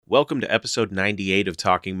Welcome to episode 98 of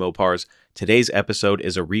Talking Mopars. Today's episode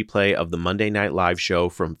is a replay of the Monday Night Live show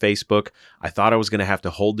from Facebook. I thought I was going to have to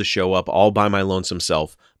hold the show up all by my lonesome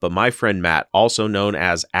self, but my friend Matt, also known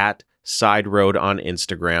as @SideRoad on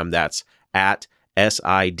Instagram, that's @SIDE_road,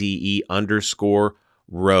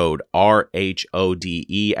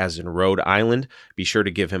 RHODE, as in Rhode Island. Be sure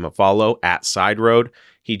to give him a follow @SideRoad.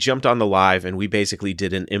 He jumped on the live and we basically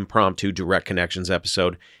did an impromptu Direct Connections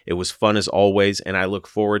episode. It was fun as always, and I look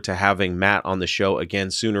forward to having Matt on the show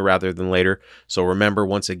again sooner rather than later. So remember,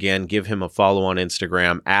 once again, give him a follow on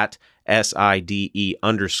Instagram @SIDE_RHODE,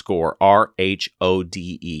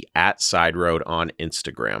 @SideRoad on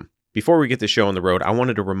Instagram. Before we get the show on the road, I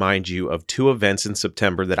wanted to remind you of two events in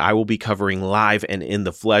September that I will be covering live and in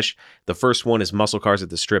the flesh. The first one is Muscle Cars at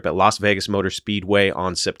the Strip at Las Vegas Motor Speedway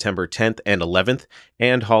on September 10th and 11th,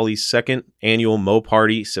 and Holly's second annual Mo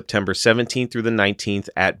Party, September 17th through the 19th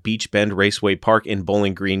at Beach Bend Raceway Park in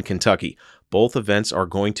Bowling Green, Kentucky. Both events are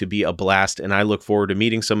going to be a blast, and I look forward to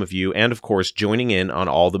meeting some of you and, of course, joining in on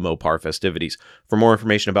all the Mopar festivities. For more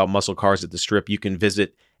information about Muscle Cars at the Strip, you can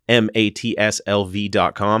visit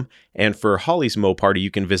MATSLV.com, and for Holly's Mo Party, you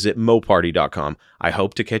can visit moparty.com. I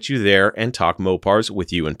hope to catch you there and talk Mopars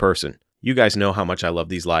with you in person. You guys know how much I love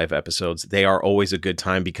these live episodes. They are always a good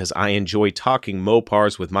time because I enjoy talking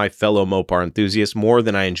Mopars with my fellow Mopar enthusiasts more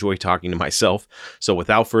than I enjoy talking to myself. So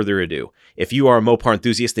without further ado, if you are a Mopar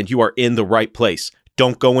enthusiast, then you are in the right place.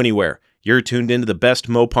 Don't go anywhere. You're tuned into the best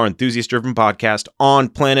Mopar enthusiast-driven podcast on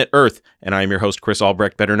planet Earth, and I am your host, Chris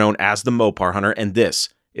Albrecht, better known as the Mopar Hunter, and this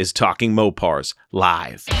is Talking Mopars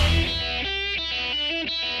Live.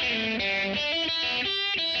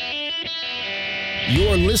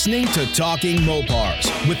 You're listening to Talking Mopars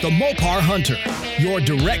with the Mopar Hunter, your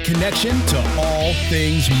direct connection to all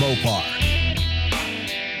things Mopar.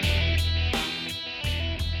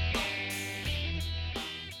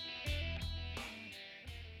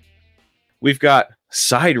 We've got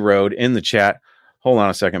Side Road in the chat. Hold on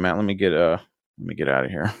a second, Matt. Let me get out of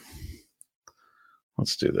here.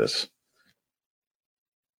 Let's do this.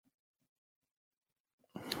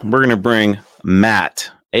 We're going to bring Matt,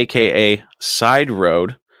 aka Side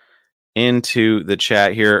Road, into the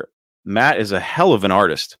chat here. Matt is a hell of an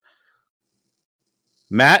artist.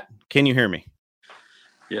 Matt, can you hear me?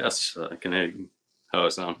 Yes, I can hear you. How I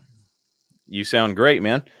sound? You sound great,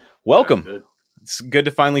 man. Welcome. Good. It's good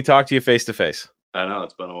to finally talk to you face to face. I know,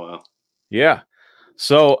 it's been a while. Yeah.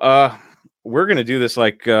 So we're going to do this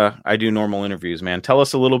like I do normal interviews, man. Tell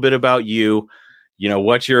us a little bit about you,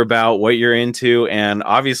 what you're about, what you're into, and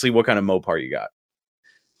obviously what kind of Mopar you got.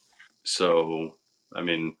 So,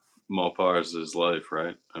 Mopars is life,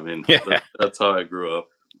 right? Yeah. That's how I grew up.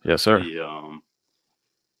 Yes, sir.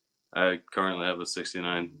 I currently have a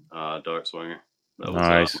 69 Dart Swinger. That was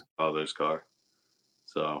nice. my father's car.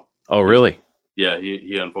 So. Oh, really? Yeah,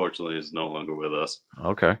 he unfortunately is no longer with us.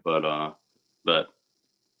 Okay. But that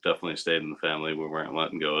definitely stayed in the family. We weren't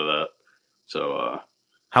letting go of that. So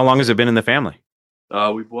how long has it been in the family?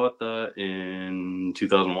 We bought that in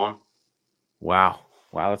 2001. Wow,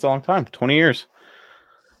 that's a long time. 20 years.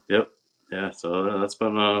 Yep. Yeah, so that's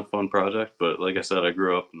been a fun project. But like I said, I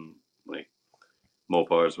grew up and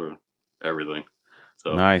Mopars were everything.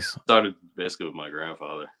 So nice. Started basically with my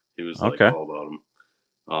grandfather. He was all about them.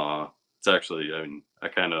 It's actually, I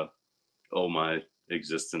kind of owe my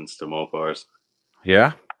existence to Mopars.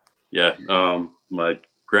 Yeah? Yeah. My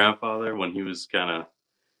grandfather, when he was kind of,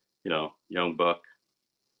 young buck,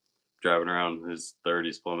 driving around his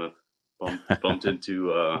 30s Plymouth, bumped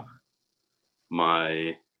into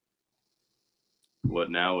my,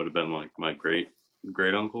 what now would have been like my great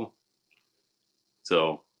uncle.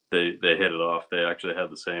 So they hit it off. They actually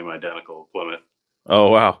had the same identical Plymouth.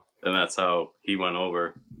 Oh, wow. And that's how he went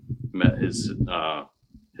over, met his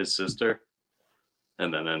sister,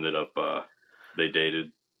 and then ended up they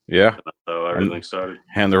dated. Yeah. And that's how everything started.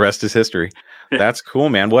 And the rest is history. That's cool,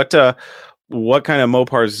 man. What kind of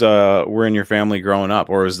Mopars were in your family growing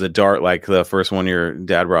up, or was the Dart like the first one your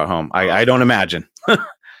dad brought home? I don't imagine.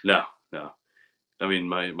 No.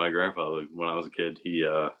 My grandfather, when I was a kid, he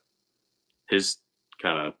his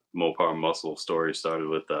kind of Mopar muscle story started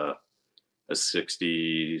with a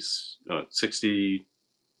 60.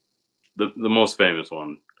 The most famous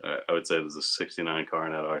one, I would say, was a 69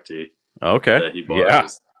 Coronet RT. Okay. That he bought. Yeah.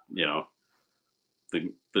 As,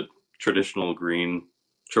 the tritional green,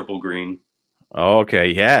 triple green. Okay.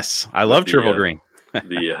 Yes, I love triple green.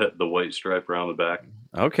 the white stripe around the back.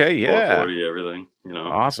 Okay. Yeah. 440, everything.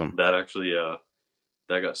 Awesome. That actually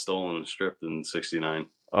that got stolen and stripped in '69.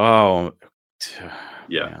 Oh.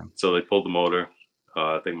 Yeah. Man. So they pulled the motor.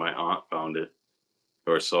 I think my aunt found it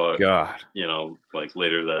or saw it, God. you know, like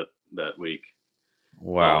later that week.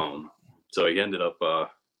 Wow. So he ended up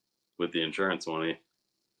with the insurance money.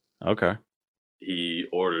 Okay. He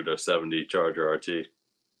ordered a 70 Charger RT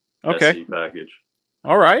Okay. SE package.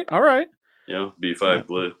 All right. All right. You know, B5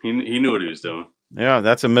 blue. He knew what he was doing. Yeah,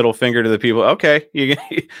 that's a middle finger to the people. Okay, you're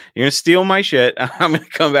gonna steal my shit. I'm gonna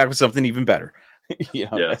come back with something even better.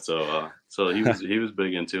 Yeah. So he was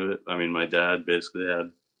big into it. I mean, my dad basically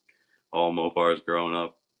had all Mopars growing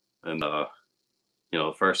up, and you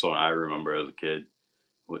know, the first one I remember as a kid,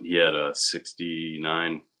 he had a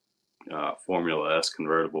 '69 Formula S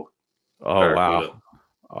convertible. Oh Barracuda. wow,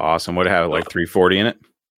 awesome! Would it have like 340 in it?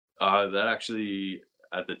 That actually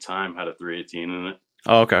at the time had a 318 in it.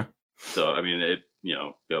 Oh okay. So I mean, it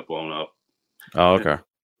got blown up. Oh okay.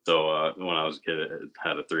 So when I was a kid, it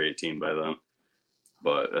had a 318 by then.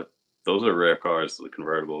 But those are rare cars. The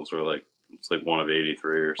convertibles were like, it's like one of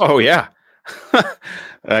 83 or something. Oh yeah.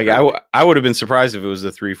 Like I would have been surprised if it was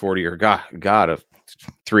a 340 or God a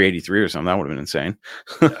 383 or something. That would have been insane.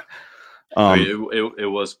 Yeah. I mean, it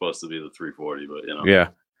was supposed to be the 340, but you know. Yeah,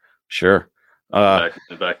 sure. Back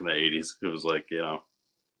in the 80s, it was like, you know,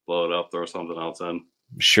 blow it up, throw something else in.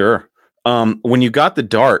 Sure. When you got the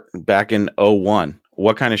Dart back in 01,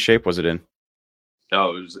 what kind of shape was it in?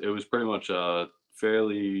 Oh, it was pretty much a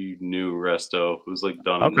fairly new resto. It was like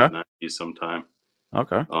done in the 90s sometime.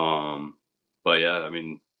 Okay. But yeah, I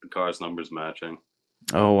mean, the car's numbers matching.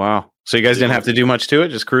 Oh wow! So you guys didn't have to do much to it,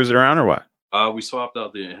 just cruise it around, or what? We swapped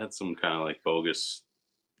out it had some kind of like bogus,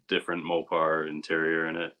 different Mopar interior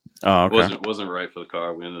in it. Oh, okay. It wasn't right for the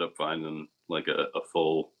car. We ended up finding like a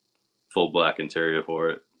full black interior for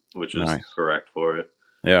it, which is correct for it.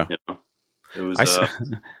 Yeah. You know, it was.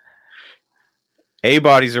 A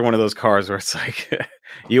bodies are one of those cars where it's like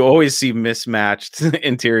you always see mismatched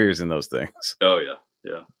interiors in those things. Oh yeah,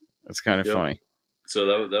 yeah. That's kind of funny. So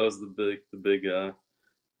that was the big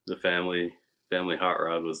the family hot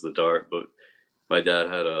rod was the Dart, but my dad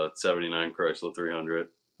had a '79 Chrysler 300.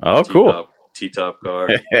 Oh, cool. T-top car.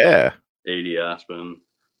 Yeah. 80 Aspen.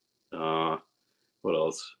 What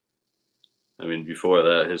else? I mean, before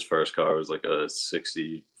that, his first car was like a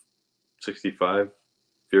 65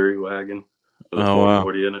 Fury wagon with a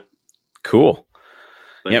 440 in it. Cool.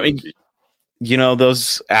 Yeah, I mean, you know,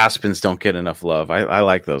 those Aspens don't get enough love. I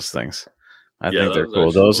like those things. I think they're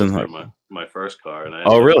cool. Those and my first car.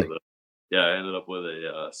 And really? I ended up with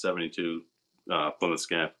a 72 Plymouth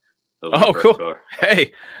Scamp. Oh, cool. Car.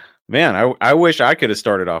 Hey, man, I wish I could have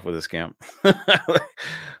started off with a Scamp.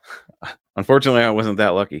 Unfortunately, I wasn't that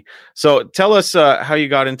lucky. So tell us how you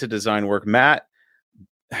got into design work. Matt,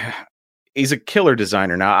 he's a killer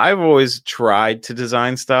designer. Now, I've always tried to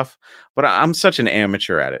design stuff, but I'm such an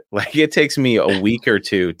amateur at it. Like, it takes me a week or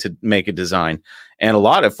two to make a design. And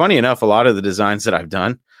funny enough, a lot of the designs that I've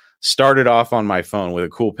done started off on my phone with a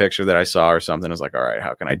cool picture that I saw or something. I was like, all right,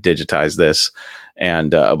 how can I digitize this?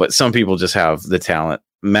 And but some people just have the talent.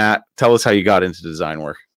 Matt, tell us how you got into design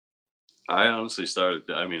work. I honestly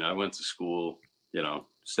I went to school, you know,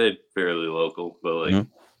 stayed fairly local, but like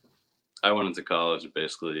I went into college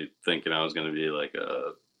basically thinking I was going to be like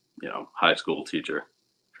a, you know, high school teacher.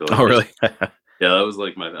 Like, oh, really? Yeah, that was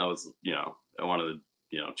like I wanted to,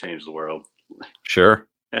 you know, change the world. Sure.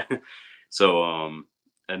 So,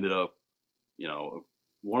 ended up, you know,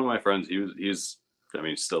 one of my friends, he's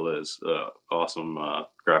still is awesome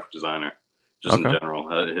graphic designer, just in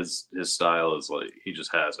general. His style is like, he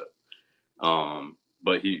just has it.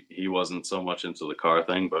 But he wasn't so much into the car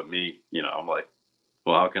thing, but me, you know, I'm like,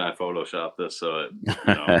 well, how can I Photoshop this so it,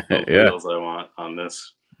 you know, the wheels I want on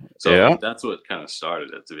this? So like, that's what kind of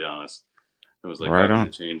started it, to be honest. It was like, how can I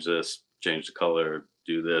change this, change the color,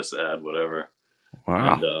 do this, add whatever.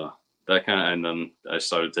 Wow. And and then I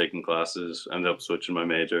started taking classes, ended up switching my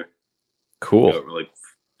major. Cool. Got like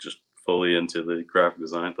just fully into the graphic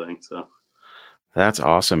design thing. So that's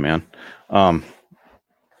awesome, man.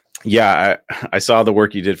 Yeah, I saw the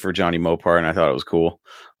work you did for Johnny Mopar and I thought it was cool.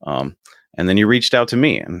 And then you reached out to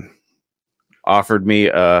me and offered me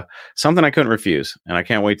something I couldn't refuse. And I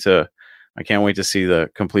can't wait to see the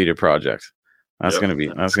completed project. That's gonna be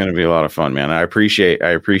a lot of fun, man. I appreciate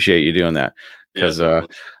you doing that, because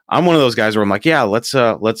I'm one of those guys where I'm like, yeah, let's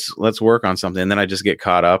work on something, and then I just get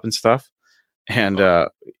caught up and stuff. And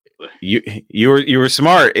you were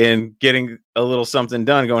smart in getting a little something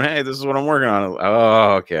done, going, hey, this is what I'm working on.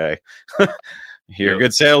 Oh, okay. You're a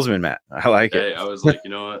good salesman, Matt. I like it. I was like, you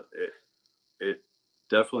know what? It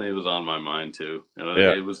definitely was on my mind too. And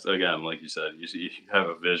it was, again, like you said, you have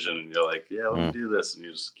a vision and you're like, yeah, let me do this. And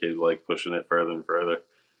you just keep like pushing it further and further.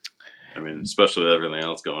 I mean, especially with everything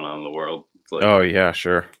else going on in the world. It's like, oh yeah,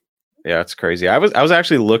 sure. Yeah, it's crazy. I was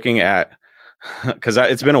actually looking at, because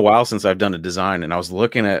it's been a while since I've done a design, and I was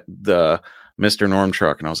looking at the Mr. Norm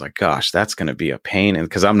truck, and I was like, gosh, that's going to be a pain, and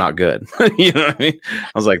because I'm not good, you know what I mean?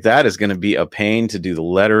 I was like, that is going to be a pain to do the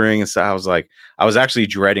lettering and stuff. I was like, I was actually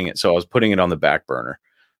dreading it, so I was putting it on the back burner.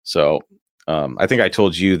 So I think I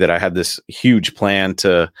told you that I had this huge plan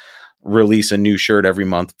to release a new shirt every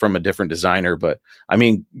month from a different designer, but I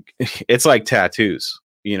mean, it's like tattoos.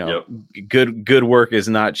 You know, good work is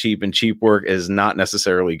not cheap, and cheap work is not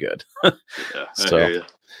necessarily good. Yeah, so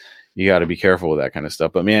you got to be careful with that kind of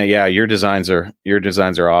stuff. But man, yeah, your designs are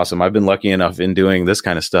awesome. I've been lucky enough in doing this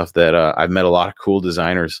kind of stuff that I've met a lot of cool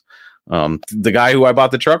designers. The guy who I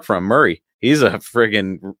bought the truck from, Murray, he does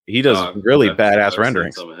really badass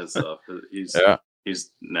renderings. Some of his stuff,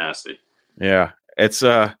 he's nasty. Yeah, it's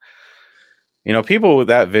people with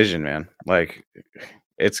that vision, man, like.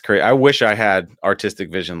 It's crazy. I wish I had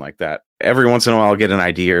artistic vision like that. Every once in a while I'll get an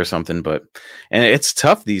idea or something, and it's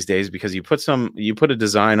tough these days because you put a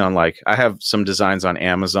design on, like, I have some designs on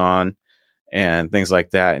Amazon and things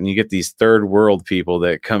like that, and you get these third world people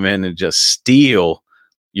that come in and just steal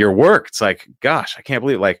your work. It's like, gosh, I can't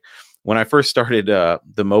believe, like, when I first started the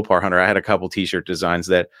Mopar Hunter, I had a couple t-shirt designs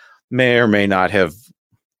that may or may not have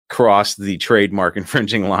crossed the trademark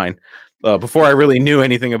infringing line. Before I really knew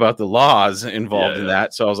anything about the laws involved in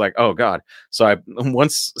that. So I was like, oh God. So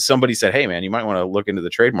once somebody said, hey man, you might want to look into the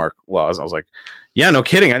trademark laws. I was like, yeah, no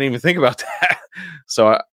kidding. I didn't even think about that.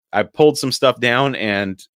 So I pulled some stuff down,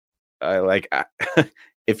 and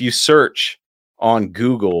if you search on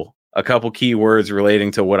Google a couple keywords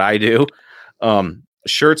relating to what I do,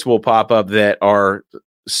 shirts will pop up that are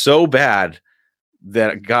so bad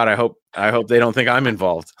that, God, I hope they don't think I'm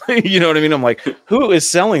involved. You know what I mean? I'm like, who is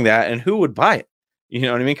selling that and who would buy it? You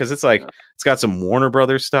know what I mean? Because it's like, it's got some Warner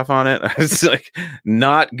Brothers stuff on it. It's like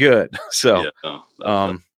not good. So,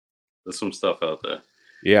 there's some stuff out there.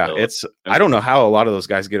 Yeah, I don't know how a lot of those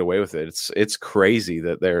guys get away with it. It's crazy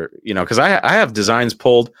that they're, because I have designs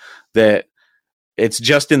pulled that it's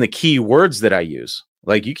just in the key words that I use.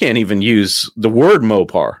 Like, you can't even use the word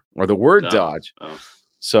Mopar or the word Dodge. No.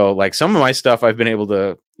 So, like, some of my stuff I've been able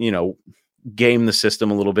to, game the system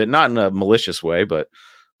a little bit, not in a malicious way, but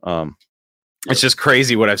it's just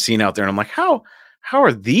crazy what I've seen out there. And I'm like, how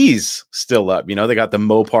are these still up? They got the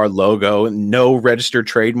Mopar logo, no registered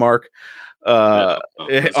trademark on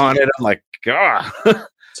it. I'm like, God.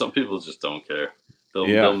 Some people just don't care.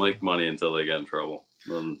 They'll make money until they get in trouble.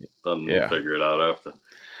 Then we'll figure it out after.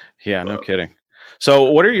 Yeah, no kidding.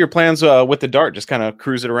 So, what are your plans with the Dart? Just kind of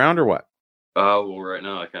cruise it around, or what? Well, right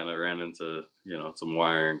now I kind of ran into some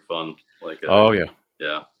wiring fun. Like, yeah.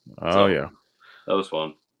 That was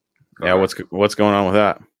fun. Yeah, what's going on with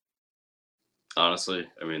that? Honestly,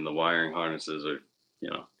 I mean, the wiring harnesses are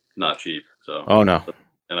not cheap. So. Oh no.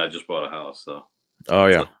 And I just bought a house, so. Oh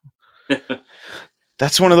yeah.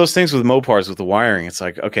 That's one of those things with Mopars with the wiring. It's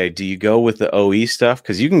like, okay, do you go with the OE stuff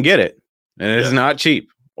because you can get it and it's not cheap,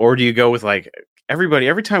 or do you go with, like,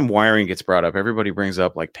 every time wiring gets brought up, everybody brings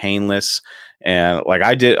up like painless, and like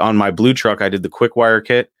I did on my blue truck, I did the quick wire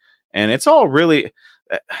kit, and it's all really,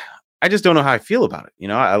 I just don't know how I feel about it.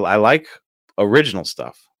 I like original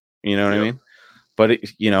stuff, you know what I mean? But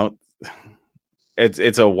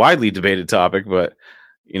it's a widely debated topic, but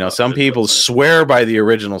some people swear by the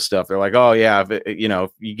original stuff. They're like, oh yeah,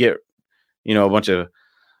 if you get, a bunch of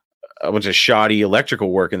shoddy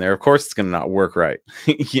electrical work in there, of course it's going to not work right.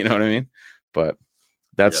 You know what I mean? But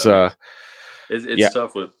that's it's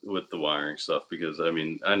tough with the wiring stuff, because I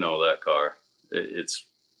mean, I know that car, it's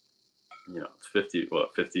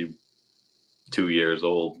 52 years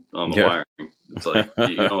old on the wiring. It's like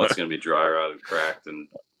it's going to be dry rotted, cracked, and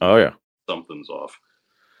something's off.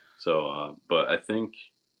 So but I think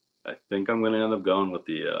I'm going to end up going with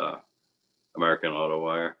the American Auto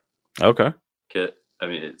Wire kit. I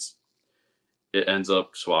mean, it ends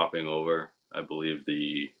up swapping over, I believe,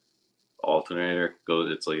 the alternator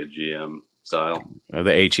it's like a GM style,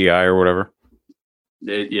 the HEI or whatever.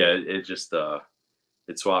 It just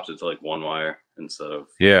it swaps it to like one wire instead of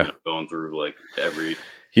going through like every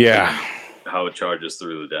how it charges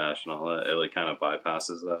through the dash and all that. It like kind of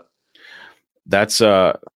bypasses that. That's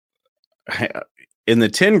in the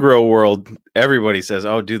tin grill world, everybody says,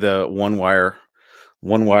 oh, do the one wire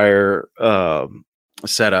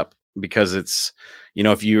setup, because it's,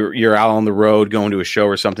 if you're out on the road going to a show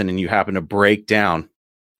or something and you happen to break down,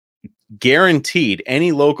 guaranteed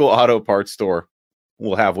any local auto parts store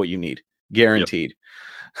will have what you need. Guaranteed.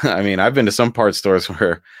 Yep. I mean, I've been to some parts stores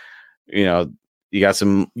where, you got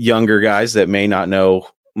some younger guys that may not know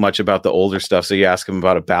much about the older stuff. So you ask them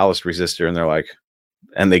about a ballast resistor and they're like,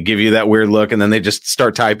 and they give you that weird look, and then they just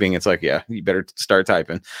start typing. It's like, yeah, you better start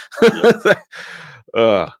typing.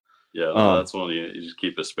 Yeah, that's one you just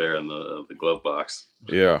keep a spare in the glove box.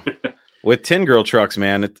 Yeah. With tin grill trucks,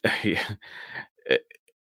 man,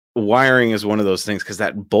 wiring is one of those things because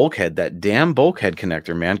that damn bulkhead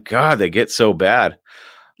connector, man, God, they get so bad.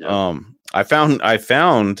 Yeah. I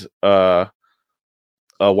found a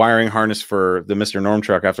wiring harness for the Mr. Norm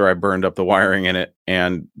truck after I burned up the wiring in it,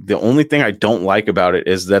 and the only thing I don't like about it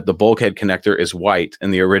is that the bulkhead connector is white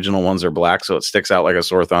and the original ones are black, so it sticks out like a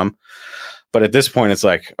sore thumb. But at this point, it's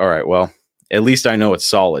like, all right, well, at least I know it's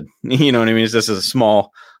solid. You know what I mean? It's just a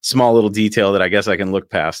small little detail that I guess I can look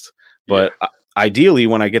past. But ideally,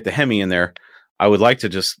 when I get the Hemi in there, I would like to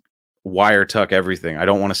just wire tuck everything. I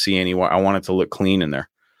don't want to see any. I want it to look clean in there.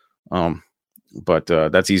 But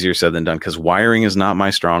that's easier said than done because wiring is not my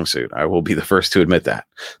strong suit. I will be the first to admit that.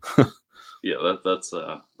 Yeah, that's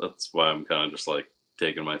why I'm kind of just like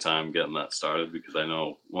taking my time getting that started, because I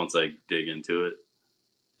know once I dig into it,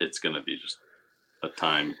 it's going to be just a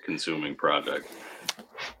time-consuming project.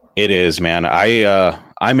 It is, man.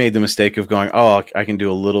 I made the mistake of going, oh, I can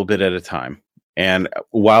do a little bit at a time. And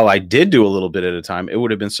while I did do a little bit at a time, it would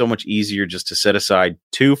have been so much easier just to set aside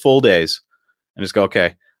 2 full days and just go,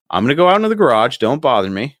 okay, I'm going to go out into the garage. Don't bother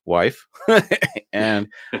me, wife. And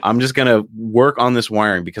I'm just going to work on this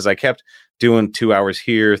wiring, because I kept doing 2 hours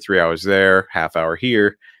here, 3 hours there, half hour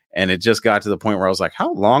here. And it just got to the point where I was like,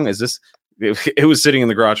 how long is this? It was sitting in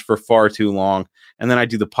the garage for far too long. And then I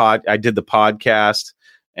did the podcast,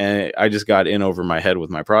 and I just got in over my head with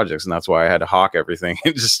my projects. And that's why I had to hawk everything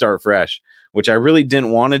and just start fresh, which I really didn't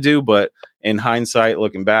want to do. But in hindsight,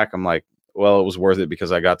 looking back, I'm like, well, it was worth it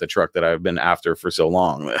because I got the truck that I've been after for so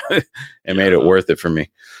long. It made it worth it for me.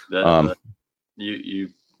 You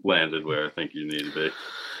landed where I think you need to be.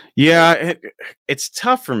 Yeah, it's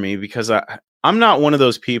tough for me because I'm not one of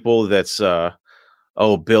those people that's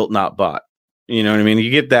built, not bought. You know what I mean? You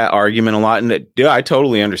get that argument a lot, and I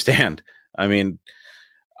totally understand. I mean,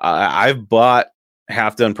 I've bought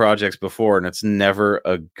half-done projects before, and it's never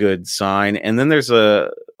a good sign. And then there's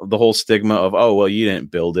the whole stigma of, oh, well, you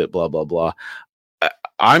didn't build it, blah, blah, blah.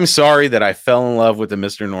 I'm sorry that I fell in love with the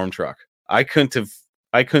Mr. Norm truck. I couldn't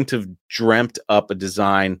have dreamt up a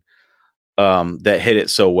design that hit it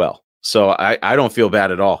so well. So I don't feel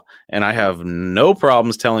bad at all. And I have no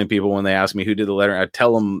problems telling people when they ask me who did the lettering. I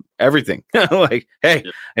tell them everything. Like, hey,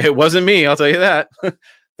 It wasn't me. I'll tell you that.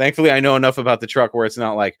 Thankfully, I know enough about the truck where it's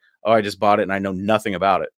not like, oh, I just bought it and I know nothing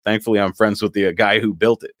about it. Thankfully, I'm friends with the guy who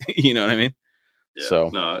built it. You know what I mean? Yeah. So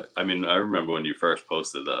no, I mean, I remember when you first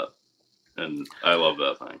posted that, and I love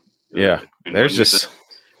that thing. Yeah, there's just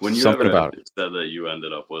when you something about it. Said that you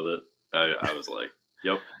ended up with it, I was like,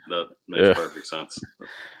 yep, that makes perfect sense.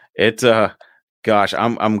 It gosh,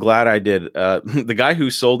 I'm glad I did. The guy who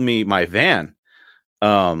sold me my van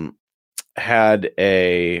had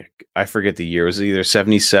I forget the year, it was either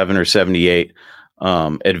 77 or 78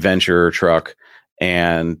 adventurer truck,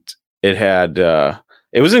 and it had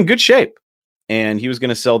it was in good shape, and he was going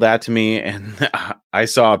to sell that to me. And I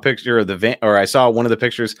saw a picture of the van, or I saw one of the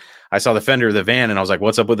pictures. I saw the fender of the van, and I was like,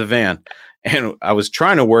 what's up with the van? And I was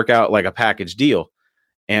trying to work out like a package deal.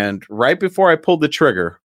 And right before I pulled the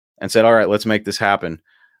trigger and said, all right, let's make this happen,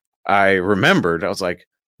 I remembered, I was like,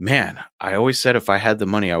 man, I always said if I had the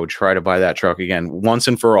money, I would try to buy that truck again once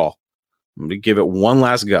and for all. I'm going to give it one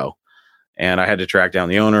last go. And I had to track down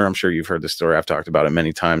the owner. I'm sure you've heard the story. I've talked about it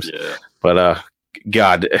many times. Yeah. But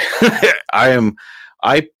God, I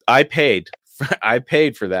paid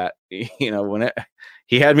for that. You know,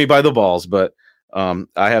 he had me by the balls, but I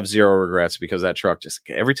have zero regrets, because that truck, just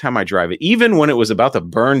every time I drive it, even when it was about to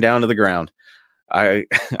burn down to the ground, I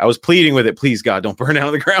was pleading with it, please God, don't burn down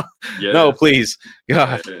to the ground. Yeah. No, please,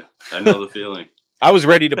 God. Yeah. I know the feeling. I was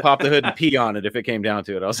ready to pop the hood and pee on it if it came down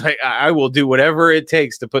to it. I was like, I will do whatever it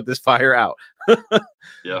takes to put this fire out.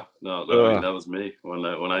 Yeah, no, I mean, that was me. When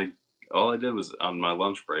I all I did was on my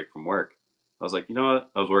lunch break from work, I was like, you know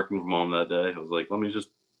what? I was working from home that day. I was like, I'm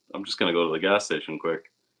just gonna go to the gas station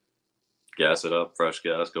quick, gas it up, fresh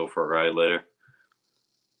gas, go for a ride later.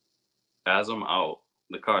 As I'm out,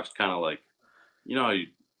 the car's kind of like, you know,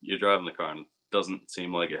 you're driving the car and it doesn't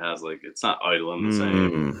seem like it has, like, it's not idling the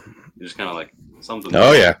same. You're just kind of like something.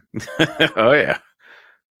 Oh yeah. Oh yeah.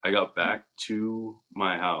 I got back to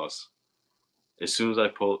my house. As soon as I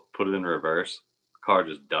put it in reverse, the car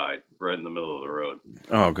just died right in the middle of the road.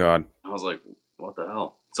 Oh God. I was like, what the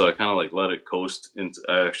hell? So I kind of like let it coast into,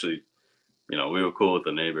 I actually, you know, we were cool with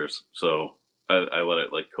the neighbors. So I let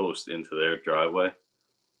it like coast into their driveway.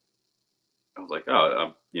 I was like,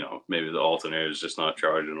 oh, you know, maybe the alternator is just not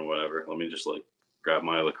charging or whatever. Let me just like grab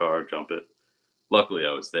my other car, jump it. luckily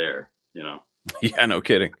I was there, Yeah, no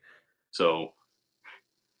kidding. So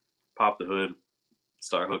pop the hood,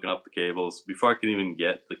 start hooking up the cables. Before I could even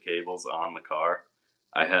get the cables on the car,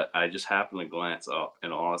 I just happened to glance up,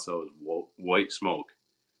 and all I saw was white smoke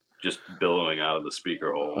just billowing out of the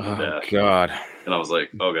speaker hole in the dash. God. And I was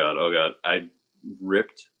like, oh God. I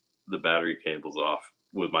ripped the battery cables off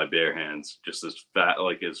with my bare hands, just as fast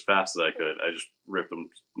as I could. I just ripped them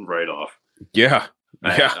right off. Yeah.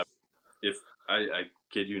 I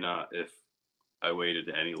kid you not, if I waited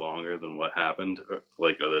any longer than what happened, or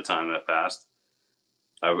the time that passed,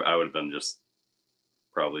 I would have been just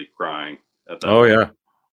probably crying at that point. Yeah.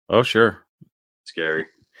 Oh, sure. Scary.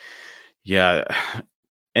 Yeah.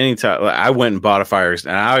 Anytime I went and bought a fire,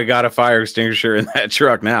 and I got a fire extinguisher in that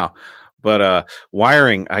truck now, but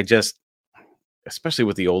wiring, especially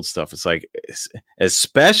with the old stuff, it's like,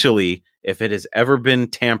 especially if it has ever been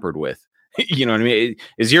tampered with, you know what I mean?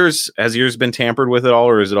 Has yours been tampered with at all,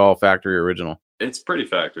 or is it all factory original? It's pretty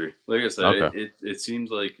factory. Like I said, Okay. it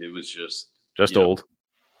seems like it was just old,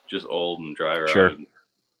 just old and dry rotted. Sure.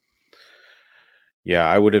 Yeah,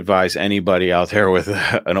 I would advise anybody out there with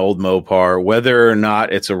an old Mopar, whether or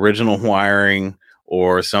not it's original wiring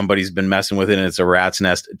or somebody's been messing with it and it's a rat's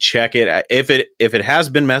nest, check it. If it has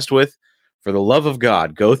been messed with, for the love of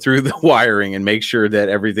God, go through the wiring and make sure that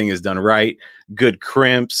everything is done right. Good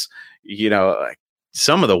crimps,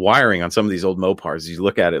 some of the wiring on some of these old Mopars, you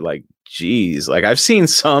look at it like, geez, like I've seen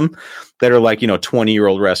some that are like,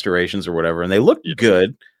 20-year-old restorations or whatever, and they look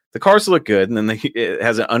good. The cars look good, and then it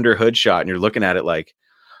has an under hood shot, and you're looking at it like,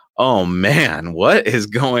 oh man, what is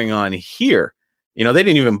going on here? They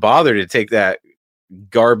didn't even bother to take that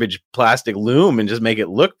garbage plastic loom and just make it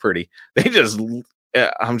look pretty. They just,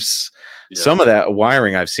 some of that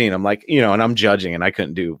wiring I've seen, I'm like, and I'm judging, and I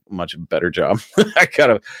couldn't do much better job. I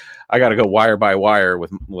gotta go wire by wire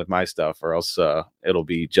with my stuff, or else it'll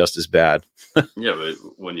be just as bad. Yeah, but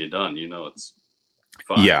when you're done, it's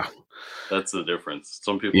fine. Yeah. That's the difference.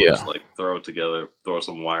 Some people just throw it together, throw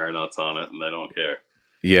some wire nuts on it, and they don't care.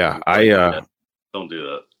 Yeah, don't do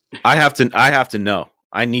that. I have to know.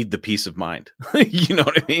 I need the peace of mind. You know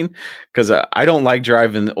what I mean? Because I don't like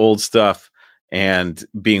driving old stuff and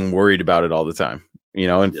being worried about it all the time.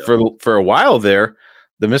 And for a while there,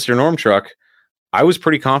 the Mr. Norm truck, I was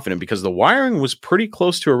pretty confident because the wiring was pretty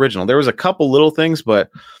close to original. There was a couple little things, but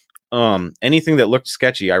anything that looked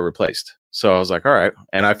sketchy, I replaced. So I was like, all right.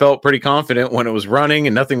 And I felt pretty confident when it was running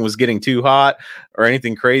and nothing was getting too hot or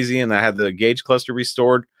anything crazy. And I had the gauge cluster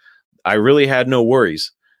restored. I really had no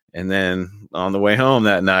worries. And then on the way home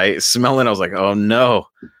that night, smelling, I was like, oh no.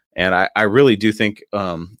 And I really do think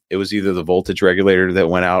it was either the voltage regulator that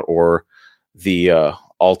went out or the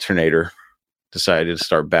alternator decided to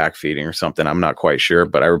start backfeeding or something. I'm not quite sure,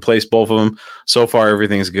 but I replaced both of them. So far,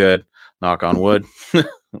 everything's good. Knock on wood.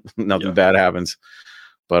 Nothing bad happens.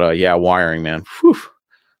 But wiring, man. Whew.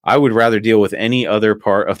 I would rather deal with any other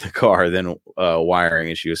part of the car than a wiring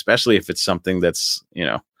issue, especially if it's something that's,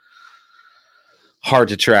 hard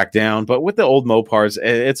to track down. But with the old Mopars,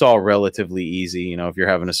 it's all relatively easy. If you're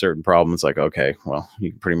having a certain problem, it's like, okay, well,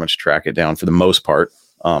 you can pretty much track it down for the most part.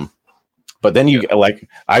 But then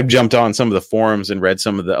I've jumped on some of the forums and read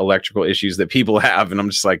some of the electrical issues that people have, and I'm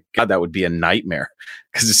just like, God, that would be a nightmare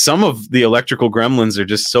because some of the electrical gremlins are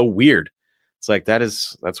just so weird. It's like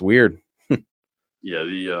that's weird. Yeah,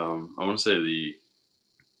 I want to say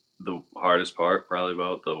the hardest part probably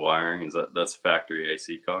about the wiring is that's a factory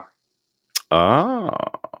AC car. Oh.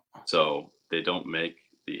 So they don't make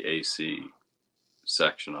the AC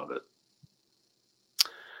section of it.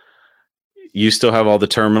 You still have all the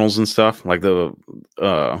terminals and stuff, like the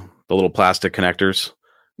little plastic connectors.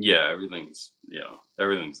 Yeah, everything's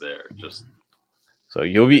there. Just so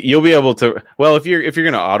you'll be able to. Well, if you're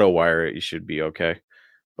gonna auto wire it, you should be okay.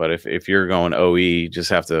 But if you're going OE, you just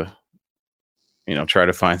have to, try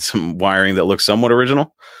to find some wiring that looks somewhat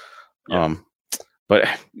original. Yeah. But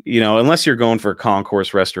unless you're going for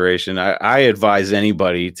concourse restoration, I advise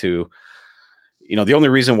anybody to. The only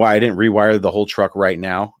reason why I didn't rewire the whole truck right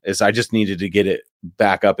now is I just needed to get it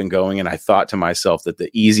back up and going. And I thought to myself that the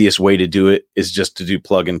easiest way to do it is just to do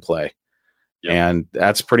plug and play. Yep. And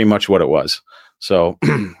that's pretty much what it was. So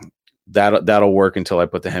that'll work until I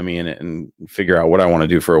put the Hemi in it and figure out what I want to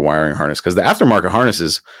do for a wiring harness. Because the aftermarket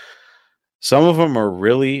harnesses, some of them are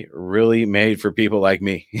really, really made for people like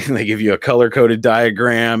me. They give you a color-coded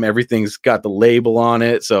diagram. Everything's got the label on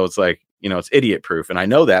it. So it's like, it's idiot proof. And I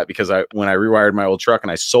know that because when I rewired my old truck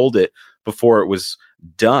and I sold it before it was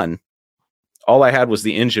done, all I had was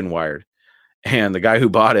the engine wired. And the guy who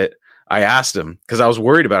bought it, I asked him because I was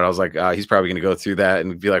worried about it. I was like, he's probably going to go through that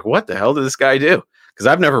and be like, what the hell did this guy do? Because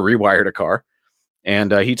I've never rewired a car.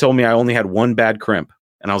 And he told me I only had one bad crimp.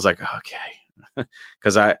 And I was like, okay.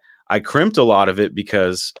 Because I crimped a lot of it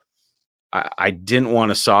because I didn't want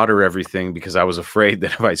to solder everything because I was afraid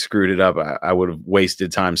that if I screwed it up, I would have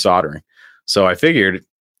wasted time soldering. So I figured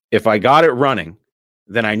if I got it running,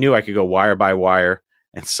 then I knew I could go wire by wire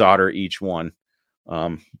and solder each one.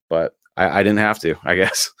 But I didn't have to, I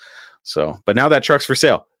guess. So, but now that truck's for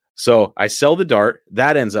sale. So I sell the Dart,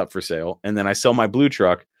 that ends up for sale. And then I sell my blue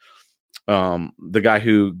truck. The guy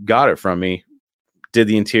who got it from me did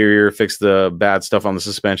the interior, fixed the bad stuff on the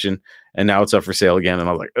suspension, and now it's up for sale again. And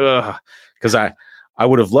I was like, ugh, because I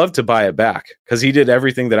would have loved to buy it back because he did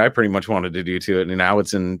everything that I pretty much wanted to do to it. And now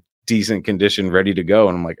it's in decent condition, ready to go.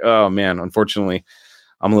 And I'm like, oh man, unfortunately,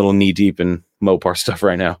 I'm a little knee deep in Mopar stuff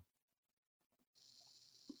right now.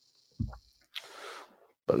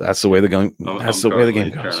 But that's the way the game. That's the way the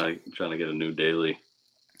game goes. Trying to get a new daily.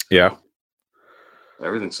 Yeah.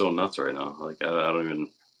 Everything's so nuts right now. Like I don't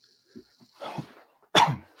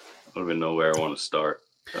even know where I want to start.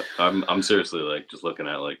 I'm seriously like just looking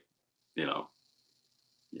at like,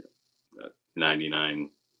 99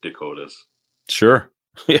 Dakotas. Sure.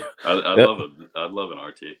 Yeah. I'd love an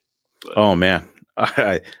RT. But. Oh man.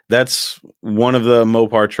 That's one of the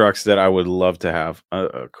Mopar trucks that I would love to have.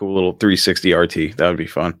 A cool little 360 RT. That would be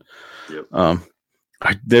fun. Yep.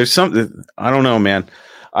 There's something, I don't know, man.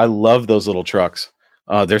 I love those little trucks.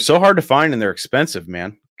 They're so hard to find and they're expensive,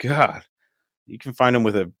 man. God, you can find them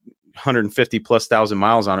with 150,000+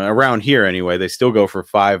 miles on it around here. Anyway, they still go for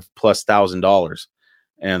 $5,000+.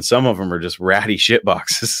 And some of them are just ratty shit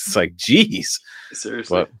boxes. It's like, geez.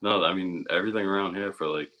 Seriously. No, I mean, everything around here for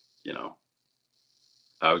like,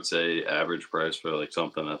 I would say average price for like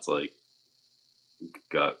something that's like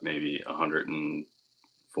got maybe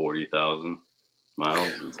 140,000 miles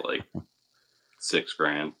is like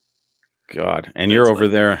 $6,000. God, and you're over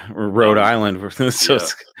there, Rhode Island. So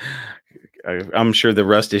I'm sure the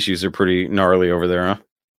rust issues are pretty gnarly over there, huh?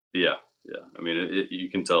 Yeah. I mean, you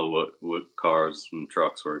can tell what cars and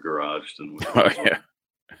trucks were garaged and. Yeah.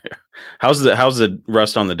 How's the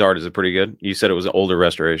rust on the Dart? Is it pretty good? You said it was an older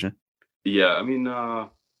restoration. Yeah, I mean,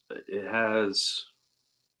 it has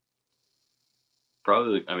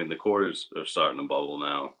probably. I mean, the quarters are starting to bubble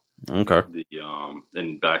now. Okay.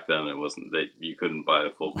 And back then it wasn't that you couldn't buy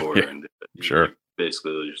a full quarter and sure.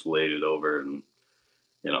 Basically just laid it over and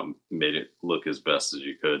made it look as best as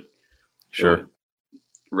you could. Sure. The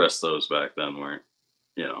rest of those back then weren't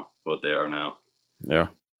what they are now. Yeah.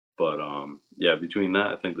 But between that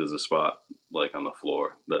I think there's a spot like on the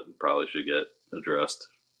floor that probably should get addressed.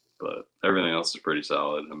 But everything else is pretty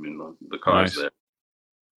solid. I mean the car's nice. There.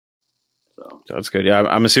 So that's good. Yeah,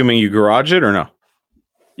 I'm assuming you garage it or no?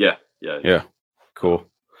 Yeah. Cool.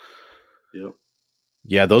 Yep.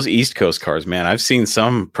 Yeah, those East Coast cars, man. I've seen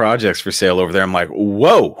some projects for sale over there. I'm like,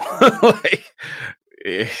 whoa, like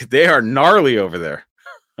they are gnarly over there.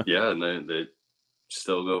 Yeah, and they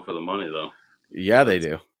still go for the money though. Yeah, they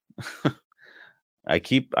do. I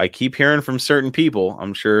keep hearing from certain people.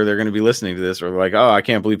 I'm sure they're going to be listening to this, or like, oh, I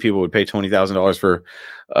can't believe people would pay $20,000 for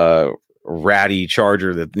a ratty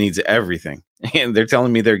Charger that needs everything, and they're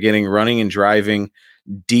telling me they're getting running and driving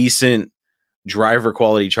decent driver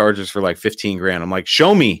quality Chargers for like $15,000. I'm like,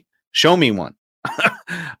 show me one.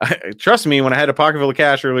 Trust me, when I had a pocket full of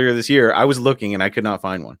cash earlier this year, I was looking and I could not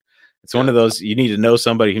find one. It's one of those, you need to know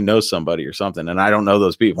somebody who knows somebody or something. And I don't know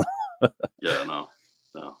those people. No.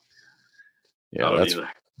 Yeah, that's either.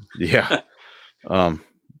 Yeah.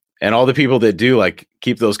 And all the people that do like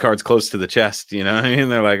keep those cards close to the chest, you know what I mean?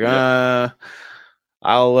 They're like,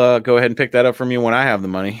 I'll go ahead and pick that up from you when I have the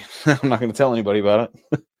money. I'm not going to tell anybody about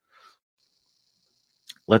it.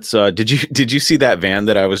 Let's did you see that van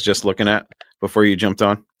that I was just looking at before you jumped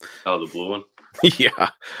on? Oh, the blue one? Yeah,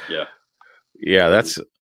 that's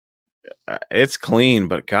it's clean,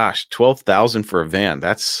 but gosh, 12,000 for a van.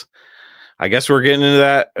 That's, I guess we're getting into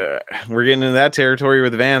that that territory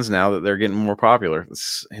with the vans now that they're getting more popular.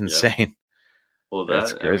 It's insane. Yeah. Well,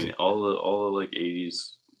 that's crazy. I mean, all the like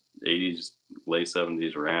 80s, late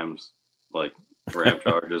 70s Rams, like Ram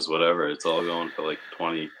Chargers, whatever. It's all going for like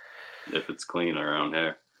 20 if it's clean around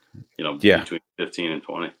here. Between 15 and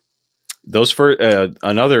 20. Those for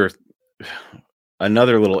another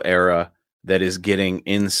little era that is getting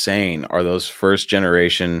insane are those first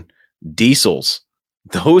generation diesels.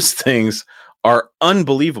 Those things are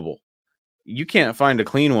unbelievable. You can't find a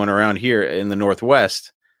clean one around here in the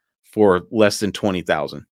Northwest for less than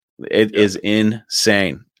 20,000. It is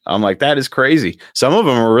insane. I'm like, that is crazy. Some of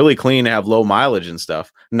them are really clean, have low mileage and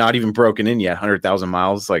stuff, not even broken in yet, 100,000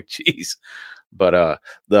 miles. It's like, geez. But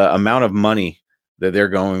the amount of money that they're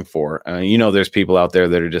going for, there's people out there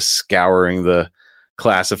that are just scouring the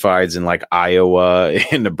classifieds in like Iowa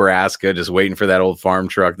and Nebraska, just waiting for that old farm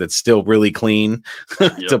truck that's still really clean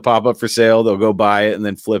to pop up for sale. They'll go buy it and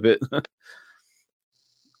then flip it.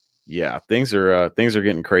 Yeah, things are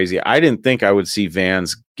getting crazy. I didn't think I would see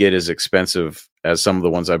vans get as expensive as some of the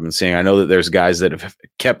ones I've been seeing. I know that there's guys that have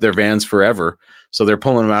kept their vans forever, so they're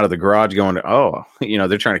pulling them out of the garage going, oh,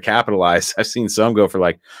 they're trying to capitalize. I've seen some go for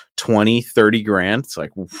like 20, 30 grand. It's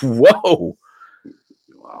like, whoa.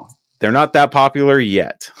 Wow. Trey're not that popular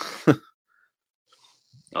yet.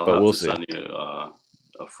 We'll see. Send you, a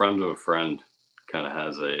friend of a friend kind of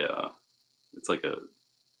has it's like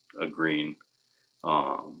a green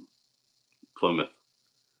Plymouth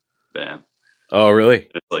van. Oh, really?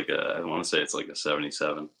 It's like I want to say it's like a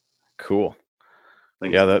 77. Cool.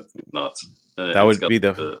 Yeah, that's nuts. And that would be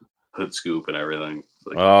the hood scoop and everything.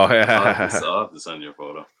 Like, oh, yeah. I'll have to send you a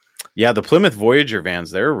photo. Yeah, the Plymouth Voyager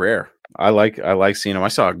vans, they're rare. I like seeing them. I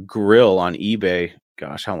saw a grill on eBay.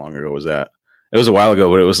 Gosh, how long ago was that? It was a while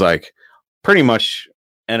ago, but it was like pretty much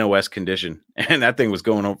NOS condition, and that thing was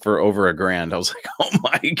going for over $1,000. I was like, oh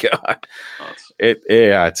my God.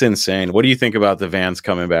 It's insane. What do you think about the vans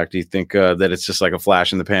coming back? Do you think that it's just like a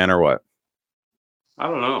flash in the pan or what? I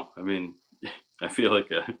don't know. I mean, I feel like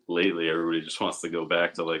lately everybody just wants to go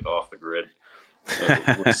back to like off the grid.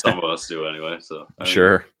 Some of us do anyway. So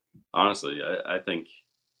sure. Honestly, I think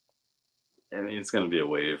it's going to be a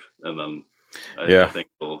wave, and then I think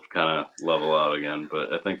we'll kind of level out again.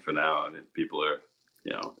 But I think for now, people are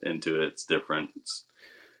into it. It's different. It's,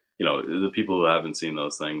 the people who haven't seen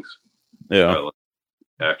those things are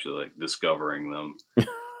actually like discovering them.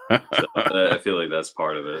 So I feel like that's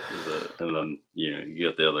part of it. And then you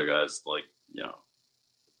get the other guys like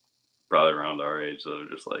probably around our age that are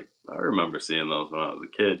just like, I remember seeing those when I was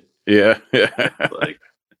a kid. Yeah. Like,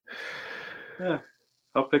 yeah,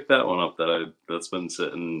 I'll pick that one up that's been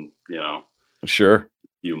sitting sure, a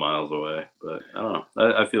few miles away. But I don't know.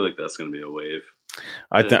 I feel like that's going to be a wave.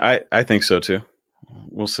 I think so too.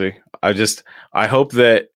 We'll see. I hope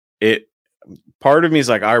that part of me is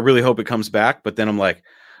like, I really hope it comes back, but then I'm like,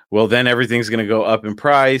 well, then everything's going to go up in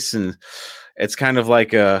price, and it's kind of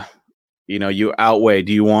like you outweigh.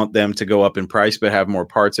 Do you want them to go up in price but have more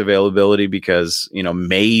parts availability because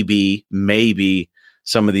maybe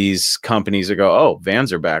some of these companies are go, oh,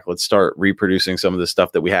 vans are back. Let's start reproducing some of the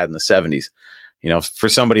stuff that we had in the 70s. For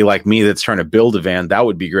somebody like me that's trying to build a van, that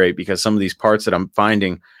would be great, because some of these parts that I'm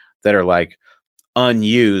finding that are like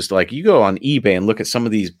unused, like you go on eBay and look at some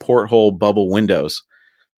of these porthole bubble windows.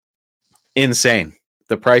 Insane.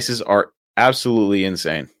 The prices are absolutely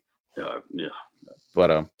insane. Yeah.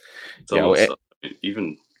 But it's almost,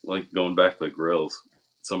 even like going back to the grills,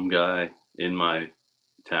 some guy in my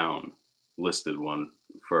town listed one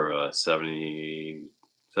for 70,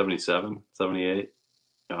 77, 78.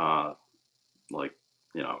 Like,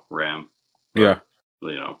 Ram. Yeah.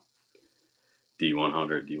 D100,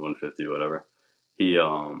 D150, whatever. He,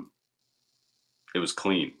 it was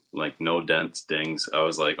clean, like no dents, dings. I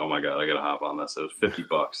was like, oh my God, I gotta hop on this. It was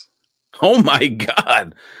 $50. Oh my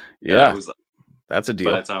God. Yeah. That's a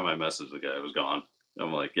deal. By the time I messaged the guy, it was gone.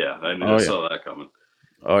 I'm like, yeah, I saw that coming.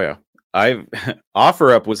 Oh yeah.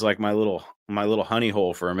 OfferUp was like my little honey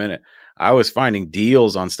hole for a minute. I was finding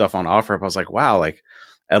deals on stuff on OfferUp. I was like, wow, like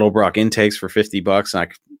Edelbrock intakes for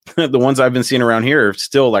 $50. And the ones I've been seeing around here are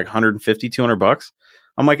still like $150, $200.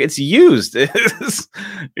 I'm like, it's used.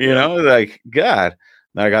 Like, God.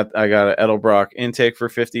 I got an Edelbrock intake for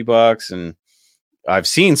 $50, and I've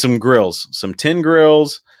seen some grills, some tin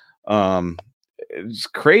grills. It's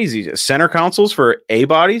crazy. Center consoles for A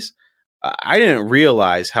bodies. I didn't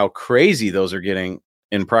realize how crazy those are getting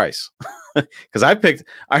in price. Because I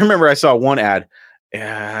remember I saw one ad.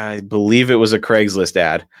 I believe it was a Craigslist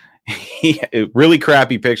ad. Really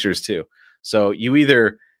crappy pictures too. So you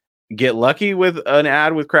either get lucky with an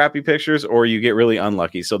ad with crappy pictures, or you get really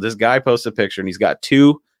unlucky. So this guy posts a picture, and he's got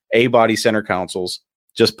 2 A-body center consoles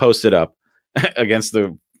just posted up against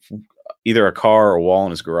either a car or a wall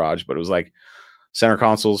in his garage. But it was like center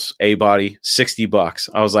consoles, A-body, $60.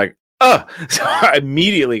 I was like, so I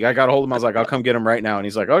got a hold of him. I was like, I'll come get him right now. And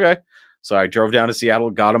he's like, okay. So I drove down to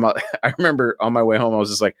Seattle, got him. I remember on my way home, I was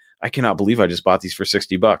just like, I cannot believe I just bought these for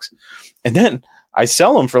 $60. And then I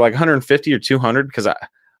sell them for like 150 or 200 because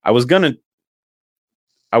I was gonna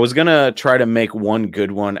try to make one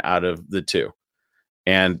good one out of the 2,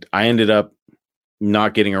 and I ended up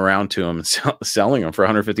not getting around to them and selling them for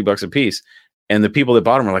 $150 a piece. And the people that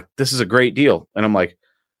bought them were like, "This is a great deal," and I'm like,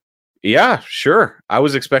 "Yeah, sure." I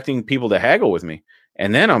was expecting people to haggle with me,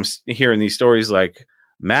 and then I'm hearing these stories like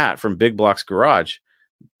Matt from Big Blocks Garage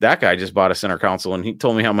that guy just bought a center console and he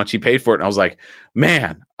told me how much he paid for it. And I was like,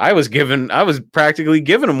 man, I was practically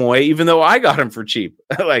giving them away, even though I got them for cheap.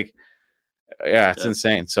 Like, yeah, it's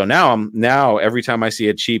insane. So now every time I see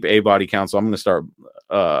a cheap A body console, I'm going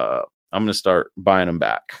to start buying them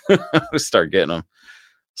back. I'm going to start getting them.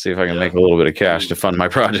 See if I can make a little bit of cash to fund my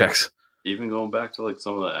projects. Even going back to like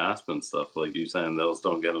some of the Aspen stuff, like you saying, those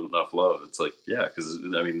don't get enough love. It's like, yeah, because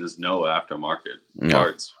I mean, there's no aftermarket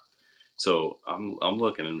parts. So I'm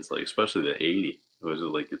looking, and it's like, especially the 80, which is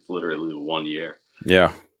like it's literally 1 year.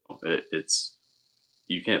 Yeah, it's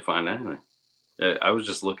you can't find anything. I was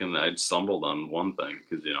just looking. I stumbled on one thing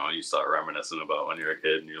because you start reminiscing about when you're a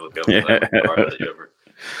kid and you look up at that car that you ever.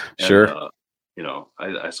 Sure.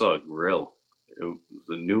 I saw a grill.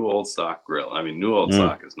 The new old stock grill. I mean, new old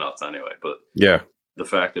stock is nuts anyway, but yeah, the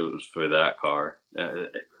fact it was for that car,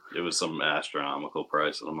 it was some astronomical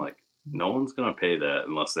price. And I'm like, no one's going to pay that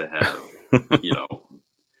unless they have,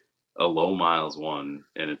 a low miles one.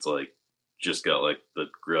 And it's like, just got like the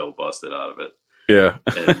grill busted out of it. Yeah.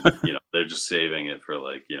 And, they're just saving it for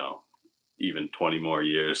like, even 20 more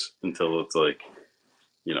years until it's like,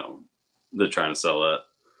 they're trying to sell that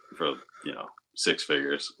for, 6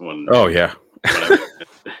 figures when,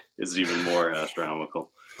 it's even more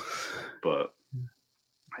astronomical. But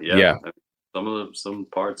yeah. Some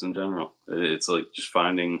parts in general, it's like just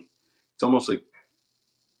finding. It's almost like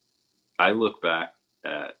I look back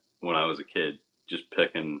at when I was a kid, just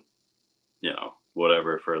picking,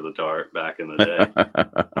 whatever for the dart back in the day.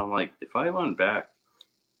 I'm like, if I went back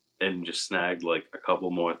and just snagged like a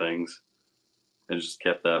couple more things and just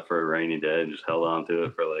kept that for a rainy day and just held on to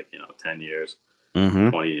it for like 10 years,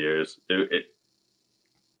 20 years,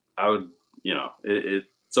 I would,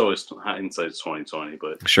 it's always hindsight's 2020,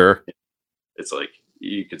 but sure, it's like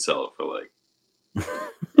you could sell it for like,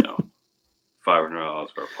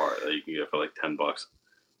 $500 for a part that you can get for like $10.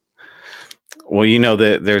 Well,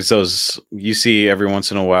 that there's those you see every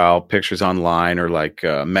once in a while pictures online or like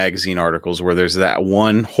magazine articles where there's that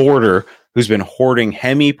one hoarder who's been hoarding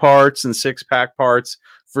Hemi parts and 6-pack parts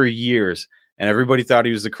for years, and everybody thought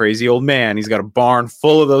he was the crazy old man. He's got a barn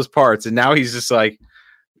full of those parts, and now he's just like,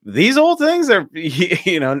 these old things are,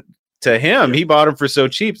 to him, he bought them for so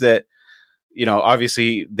cheap that,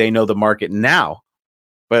 obviously they know the market now,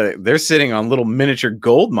 but they're sitting on little miniature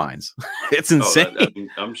gold mines. It's insane.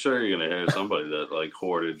 I'm sure you're going to hear somebody that like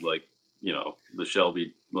hoarded, like, the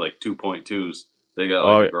Shelby, like 2.2s. They got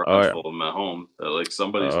like a garage full of them at home that like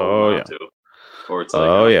somebody's holding on to. Or it's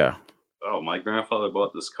like, my grandfather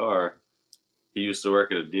bought this car. He used to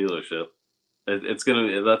work at a dealership. That's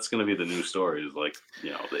gonna be the new story, is like, the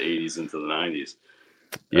 80s into the 90s.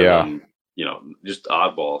 And then, just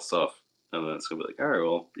oddball stuff. And then it's gonna be like, all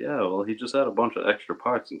right, he just had a bunch of extra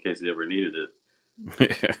parts in case he ever needed it.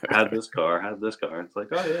 had this car. It's like,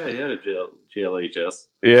 oh yeah, he had a GLHS.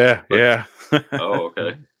 Yeah. Oh,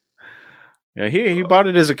 okay. Yeah, he bought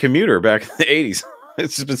it as a commuter back in the 80s.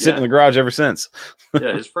 It's just been sitting in the garage ever since.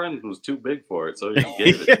 Yeah, his friend was too big for it, so he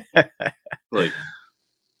gave it. Like,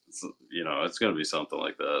 it's going to be something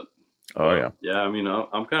like that. Oh, yeah. Yeah, I mean,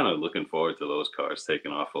 I'm kind of looking forward to those cars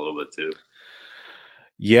taking off a little bit, too.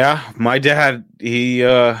 Yeah, my dad,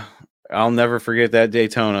 I'll never forget that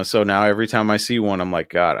Daytona. So now every time I see one, I'm like,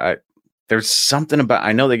 God, there's something about,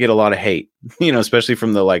 I know they get a lot of hate, especially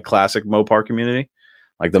from the like classic Mopar community,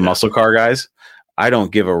 like the muscle car guys. I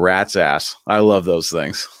don't give a rat's ass. I love those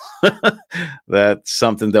things. That's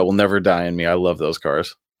something that will never die in me. I love those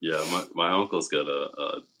cars. Yeah, my uncle's got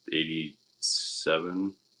a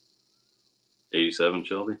 87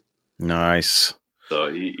 Shelby. Nice.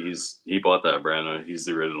 So he bought that brand new. He's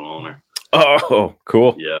the original owner. Oh,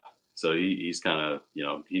 cool. Yeah. So he's kind of,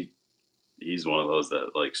 he's one of those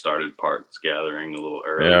that like started parts gathering a little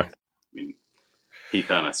early. Yeah. I mean, he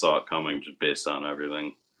kind of saw it coming just based on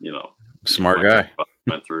everything, Smart guy.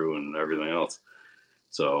 Went through and everything else.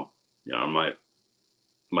 So,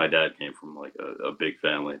 my dad came from like a big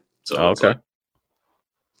family. So okay. Like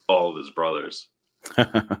all of his brothers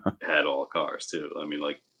had all cars too. I mean,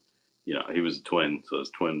 like, he was a twin, so his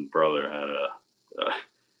twin brother had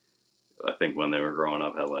I think when they were growing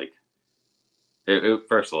up, had like,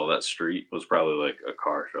 first of all, that street was probably like a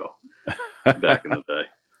car show back in the day.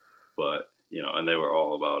 But, and they were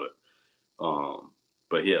all about it.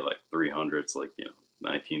 But he had like 300s, like,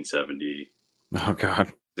 1970. Oh,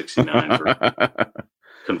 God. 69 for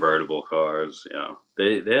convertible cars.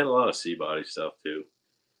 They had a lot of C-body stuff too.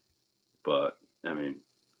 But, I mean,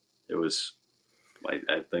 it was,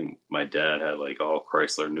 I think my dad had like all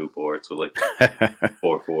Chrysler Newports with like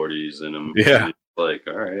 440s in them. Yeah. Like,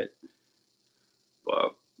 all right.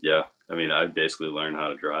 Well, yeah. I mean, I basically learned how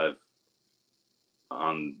to drive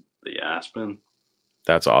on the Aspen.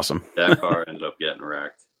 That's awesome. That car ended up getting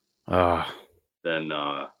wrecked. Ah, Then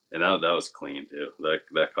and that was clean too.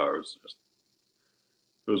 That car was just,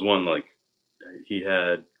 it was one like he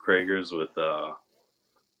had Kragers with the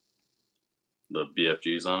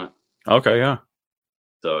BFGs on it. okay, yeah,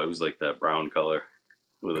 So it was like that brown color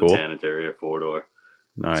with Cool. a tan interior 4-door.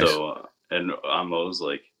 nice. So and on those,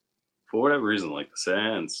 like, for whatever reason, like the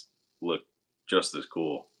Sands look just as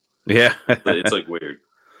cool. Yeah, But it's like weird.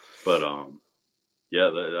 But yeah,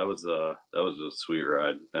 that was a sweet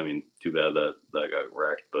ride. I mean, too bad that got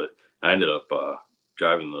wrecked, but I ended up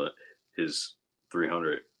driving his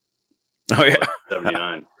 300 oh yeah,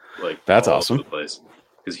 79, like, That's all over awesome. the place,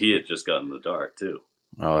 because he had just gotten the Dart too,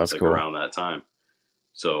 oh that's like cool. around that time.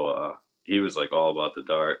 So he was like all about the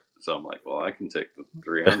Dart. So I'm like, well, I can take the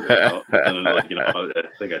 300 out. And then, like, I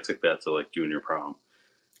think I took that to like junior prom.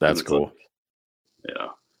 That's And it's cool. like, yeah.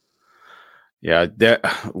 Yeah,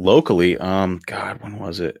 that locally, God, when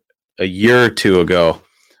was it? A year or two ago,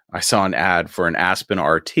 I saw an ad for an Aspen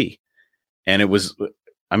RT, and it was,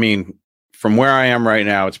 I mean, from where I am right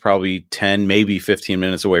now, it's probably 10, maybe 15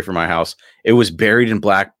 minutes away from my house. It was buried in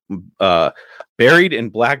blackberry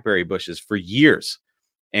bushes for years,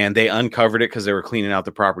 and they uncovered it because they were cleaning out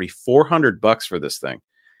the property. $400 for this thing,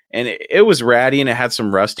 and it was ratty and it had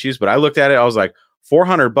some rust issues. But I looked at it, I was like,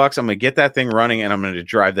 $400. I'm gonna get that thing running, and I'm gonna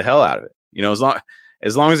drive the hell out of it.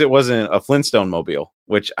 As long as it wasn't a Flintstone mobile,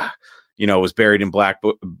 which was buried in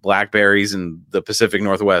blackberries in the Pacific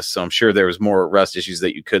Northwest. So I'm sure there was more rust issues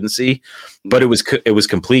that you couldn't see, but it was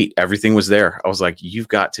complete. Everything was there. I was like, you've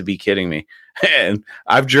got to be kidding me. And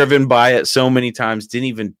I've driven by it so many times,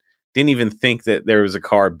 didn't even think that there was a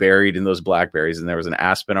car buried in those blackberries, and there was an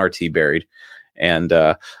Aspen RT buried. And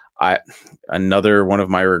another one of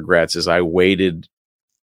my regrets is I waited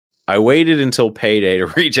until payday to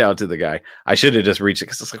reach out to the guy. I should have just reached it,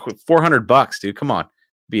 because it's like $400, dude. Come on,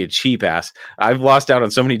 be a cheap ass. I've lost out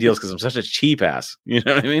on so many deals because I'm such a cheap ass. You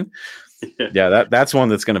know what I mean? Yeah, that's one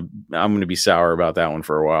I'm gonna be sour about that one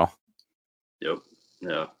for a while. Yep.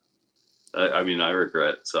 Yeah. I mean, I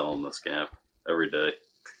regret selling the Scamp every day.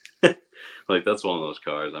 Like, that's one of those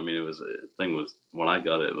cars. I mean, when I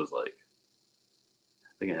got it, it was like,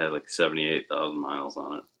 I think it had like 78,000 miles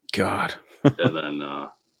on it. God. And then,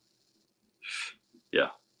 yeah.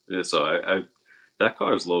 So I that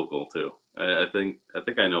car is local too. I think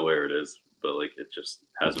I know where it is, but like, it just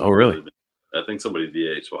hasn't. Oh, really? I think somebody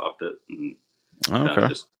VA swapped it and Okay.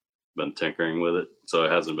 just been tinkering with it, so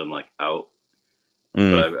it hasn't been like out.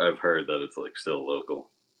 Mm. But I've heard that it's like still local.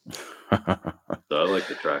 So I'd like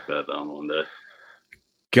to track that down one day.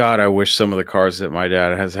 God, I wish some of the cars that my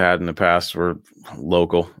dad has had in the past were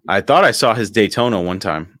local. I thought I saw his Daytona one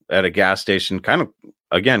time at a gas station, kind of,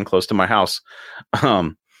 again, close to my house.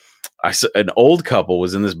 I saw an old couple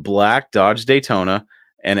was in this black Dodge Daytona,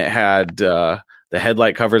 and it had the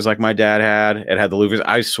headlight covers like my dad had. It had the louvers.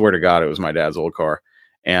 I swear to God, it was my dad's old car.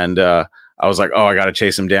 And I was like, oh, I got to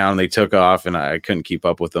chase them down. And they took off, and I couldn't keep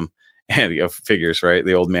up with them. And figures, right?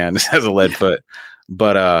 The old man has a lead foot.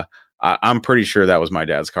 But I'm pretty sure that was my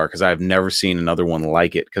dad's car, because I've never seen another one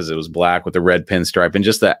like it, because it was black with the red pinstripe and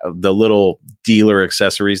just the little dealer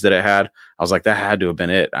accessories that it had. I was like, that had to have been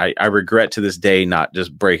it. I regret to this day not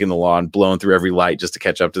just breaking the law and blowing through every light just to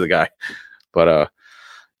catch up to the guy. But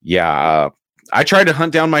I tried to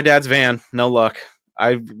hunt down my dad's van. No luck.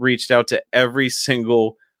 I've reached out to every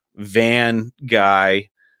single van guy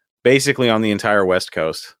basically on the entire West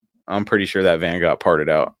Coast. I'm pretty sure that van got parted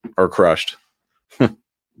out or crushed.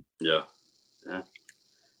 Yeah. I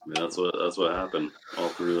mean, that's what happened all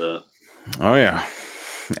through that. Oh yeah,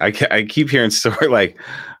 I keep hearing story like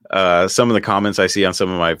some of the comments I see on some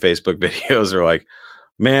of my Facebook videos are like,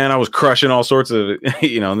 "Man, I was crushing all sorts of,"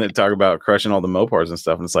 and they talk about crushing all the Mopars and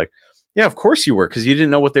stuff, and it's like, yeah, of course you were, because you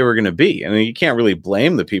didn't know what they were going to be. I mean, you can't really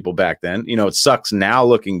blame the people back then. It sucks now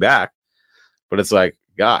looking back, but it's like,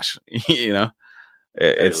 gosh,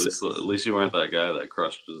 At least you weren't that guy that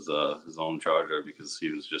crushed his own Charger because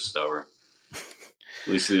he was just stubborn.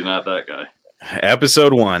 At least you're not that guy.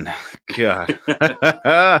 Episode 1. God.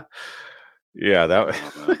 Yeah, that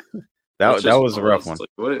was a rough one. Like,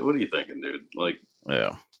 what are you thinking, dude? Like,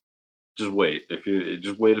 yeah, just wait. If you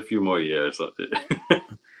just wait a few more years,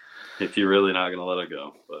 if you're really not gonna let it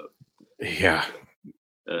go. But yeah,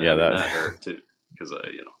 that hurt too, because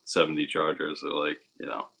 70 Chargers are like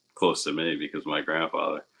close to me because of my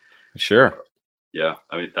grandfather. Sure. Yeah,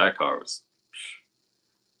 I mean, that car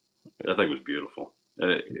that thing was beautiful.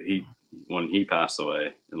 When he passed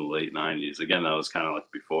away in the late 90s, again, that was kind of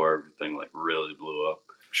like before everything like really blew up.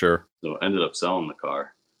 Sure. So I ended up selling the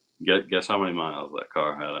car. Guess how many miles that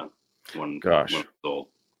car had on? when Gosh. when it was sold.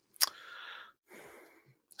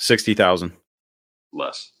 60,000.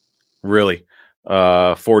 Less. Really?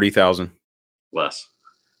 40,000. Less.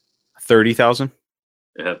 30,000.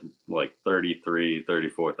 It had like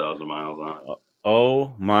 34,000 miles on it.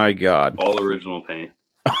 Oh my God. All original paint.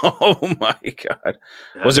 Oh my God.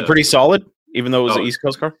 Had Was it a- pretty solid, even though it was an Oh, East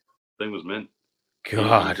Coast car? Thing was mint. He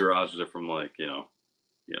God. garaged it from like,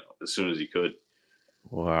 as soon as he could.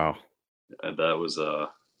 Wow. And that was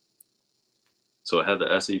so it had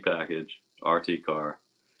the SE package, RT car,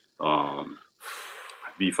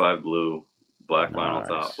 B5 blue, black vinyl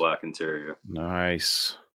top, Nice. black interior.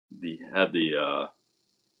 Nice. Had the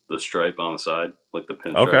stripe on the side, like the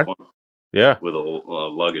pinstripe Okay. one, Yeah. with a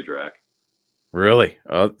luggage rack. Really?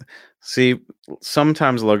 See,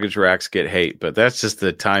 sometimes luggage racks get hate, but that's just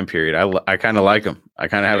the time period. I kind of like them. I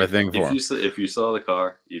kind of have a thing for them. If you saw the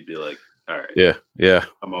car, you'd be like, all right, Yeah. Yeah.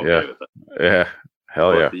 I'm okay Yeah. with that. Yeah.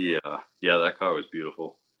 Hell yeah. But that car was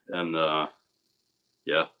beautiful. And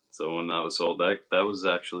so when that was sold, that was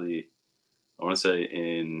actually, I want to say I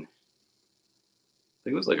think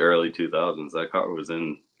it was like early 2000s. That car was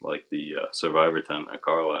in like the Survivor tent at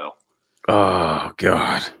Carlisle. Oh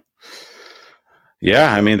God.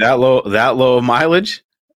 Yeah, I mean that low mileage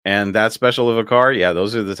and that special of a car. Yeah,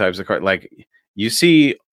 those are the types of cars. Like you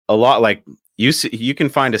see a lot. Like you can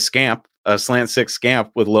find a slant six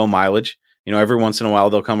scamp with low mileage. Every once in a while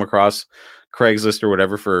they'll come across Craigslist or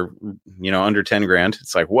whatever for under 10 grand.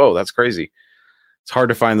 It's like, whoa, that's crazy. It's hard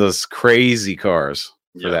to find those crazy cars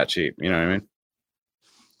for that cheap. You know what I mean?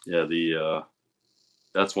 Yeah,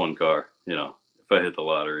 that's one car. If I hit the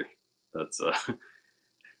lottery, that's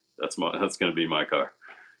gonna be my car.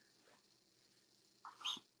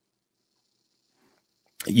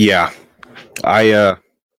 Yeah, I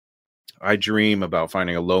dream about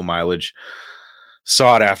finding a low mileage,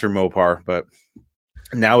 sought after Mopar, but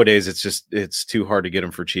nowadays it's too hard to get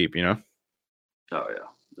them for cheap. Oh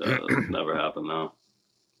yeah, never happened now.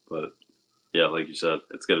 But yeah, like you said,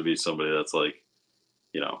 it's gonna be somebody that's like,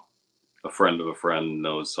 a friend of a friend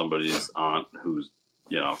knows somebody's aunt who's,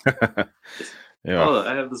 Yeah. oh,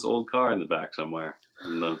 I have this old car in the back somewhere,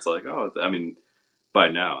 and then it's like, oh, I mean, by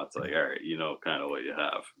now it's like, all right, kind of what you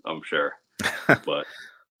have, I'm sure, but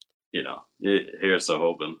here's so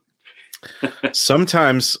hoping.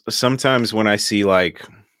 Sometimes when I see like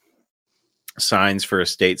signs for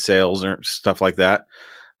estate sales or stuff like that,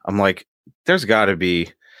 I'm like, there's got to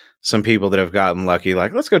be some people that have gotten lucky.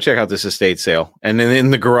 Like, let's go check out this estate sale. And then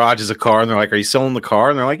in the garage is a car, and they're like, are you selling the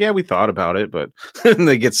car? And they're like, yeah, we thought about it, but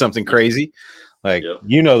they get something crazy. Like, Yep.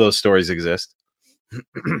 those stories exist.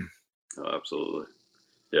 Oh, absolutely.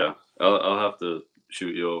 Yeah, I'll have to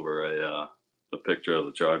shoot you over a picture of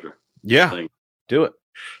the Charger. Yeah, Thing. do it.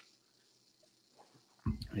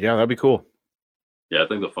 Yeah, that'd be cool. Yeah, I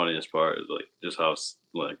think the funniest part is like just how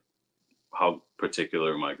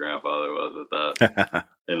particular my grandfather was with that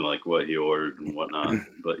and like what he ordered and whatnot.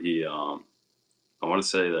 But he, I want to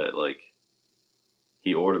say that like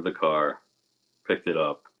he ordered the car, picked it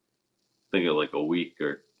up, I think like a week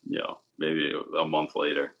or maybe a month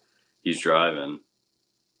later, he's driving,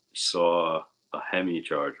 saw a Hemi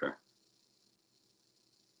Charger,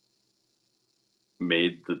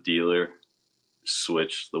 made the dealer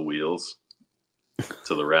switch the wheels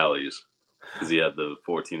to the rallies because he had the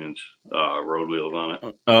 14-inch road wheels on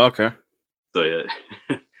it. Oh, okay. So yeah,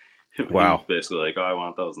 Wow. He was basically like, "Oh, I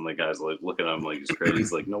want those," and the guy's like looking at him like he's crazy.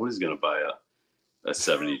 He's like, "Nobody's gonna buy a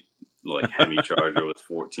 70 like Hemi Charger with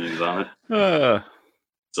 14s on it."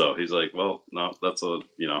 So he's like, "Well, no, that's what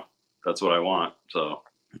I want." So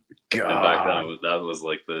and back then that was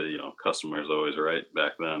like the customer's always right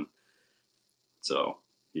back then. So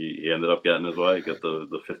he ended up getting his way. He got the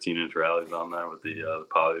 15-inch rallies on there with the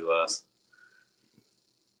polyglass.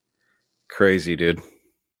 Crazy, dude.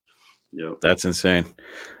 Yep. That's insane.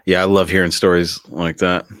 Yeah, I love hearing stories like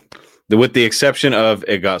that. With the exception of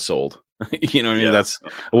it got sold. You know what I mean? Yeah. That's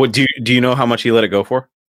what do you know how much he let it go for?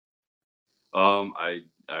 I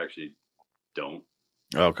actually don't.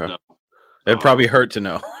 Okay. No. It probably hurt to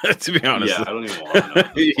know, to be honest. Yeah, I don't even want to know.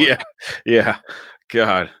 at this point. Yeah.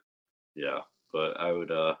 God. Yeah, but I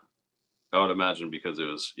would imagine because it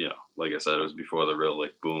was, like I said, it was before the real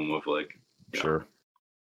like boom of like Sure.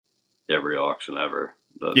 every auction ever.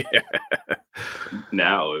 But Yeah.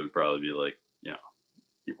 now it would probably be like,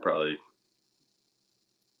 you probably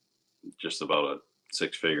just about a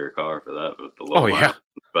 6-figure car for that with the low mileage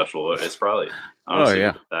special. It's probably honestly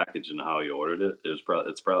yeah. the package and how you ordered it. It's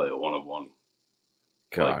probably a one of one.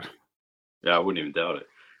 God. Yeah, I wouldn't even doubt it.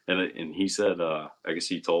 And he said, I guess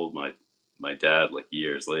he told my dad like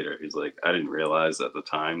years later, he's like, I didn't realize at the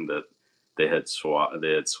time that they had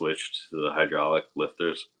switched to the hydraulic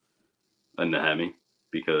lifters in the Hemi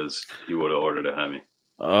because he would have ordered a Hemi.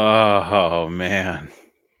 Oh man,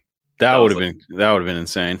 that would have been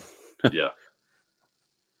insane. Yeah.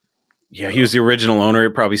 Yeah, he was the original owner.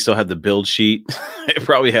 It probably still had the build sheet. It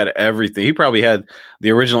probably had everything. He probably had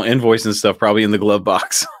the original invoice and stuff probably in the glove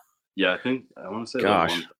box. Yeah, I want to say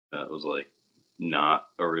Gosh. that was like not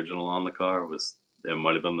original on the car it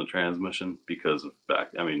might have been the transmission because of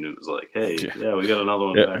it was like, hey, yeah, we got another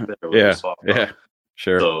one back there. We'll swap it out.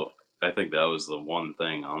 Sure. So I think that was the one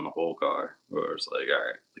thing on the whole car where it's like, all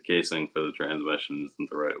right, the casing for the transmission isn't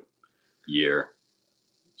the right year.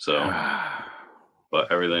 So,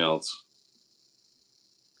 but everything else.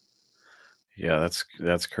 Yeah,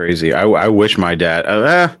 that's crazy. I wish my dad.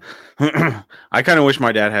 I kind of wish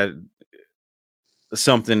my dad had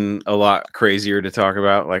something a lot crazier to talk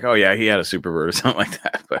about. Like, oh yeah, he had a Superbird or something like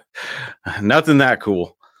that. But nothing that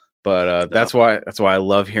cool. But that's why I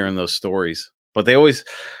love hearing those stories. But they always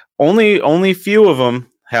only few of them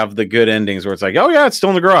have the good endings where it's like, oh yeah, it's still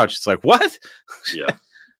in the garage. It's like, what? Yeah.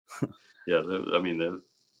 Yeah.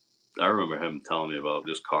 I remember him telling me about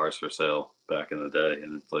just cars for sale back in the day.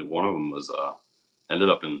 And it's like one of them was ended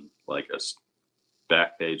up in like a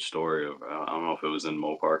back page story of, I don't know if it was in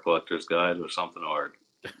Mopar Collector's Guide or something, or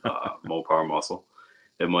Mopar Muscle.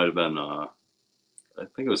 It might have been, I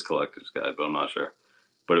think it was Collector's Guide, but I'm not sure.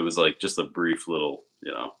 But it was like just a brief little,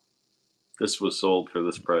 this was sold for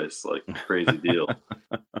this price, like crazy deal.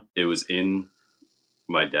 It was in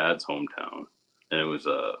my dad's hometown, and it was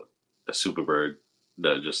a Superbird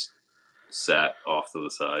that just sat off to the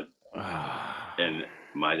side. And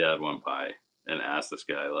my dad went by and asked this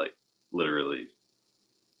guy, like, literally,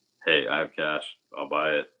 hey, I have cash, I'll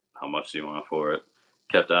buy it, how much do you want for it?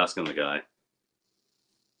 Kept asking the guy.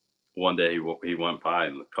 One day he went by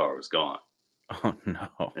and the car was gone. Oh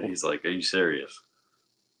no. And he's like, are you serious?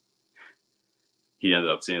 He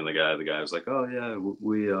ended up seeing the guy. The guy was like, oh yeah,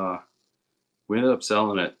 we ended up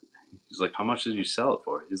selling it. He's like, how much did you sell it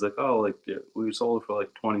for? He's like, oh, like we sold it for like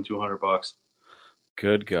 $2,200.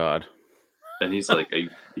 Good God. And he's like,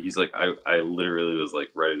 I literally was like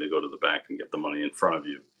ready to go to the bank and get the money in front of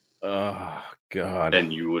you. Oh God.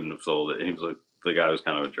 And you wouldn't have sold it. And he was like, the guy was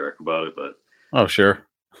kind of a jerk about it, but oh sure.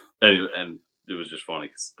 And it was just funny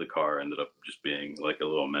because the car ended up just being like a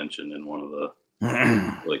little mention in one of the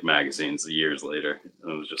like magazines years later.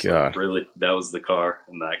 And it was just like, really, that was the car,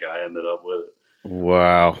 and that guy ended up with it.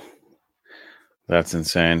 Wow, that's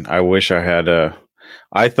insane. I wish I had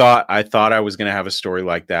I thought I was gonna have a story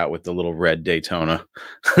like that with the little red Daytona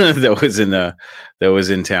that was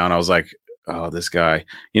in town. I was like, oh, this guy,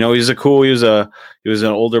 he was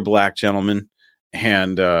an older black gentleman.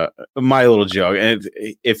 And my little joke, and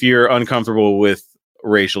if you're uncomfortable with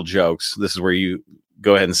racial jokes, this is where you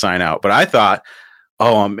go ahead and sign out. But I thought,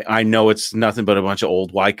 I know it's nothing but a bunch of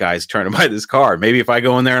old white guys trying to buy this car. Maybe if I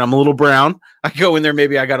go in there and I'm a little brown, I go in there,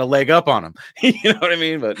 maybe I got a leg up on them. You know what I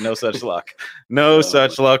mean? But no such luck. No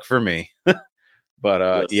such luck for me.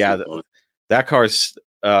 But that car's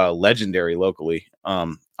legendary locally.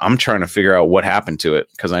 I'm trying to figure out what happened to it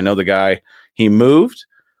because I know the guy, he moved.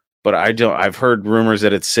 But I've heard rumors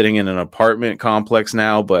that it's sitting in an apartment complex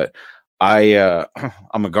now, but I'm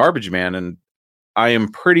a garbage man. And I am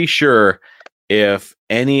pretty sure if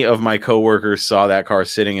any of my coworkers saw that car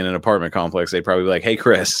sitting in an apartment complex, they'd probably be like, hey,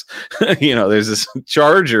 Chris, there's this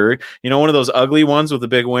Charger, one of those ugly ones with a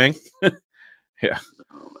big wing. Yeah.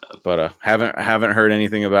 But haven't heard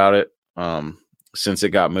anything about it since it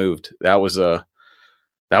got moved. That was a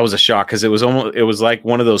shock because it was like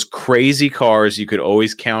one of those crazy cars you could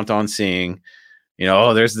always count on seeing,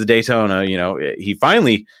 there's the Daytona, he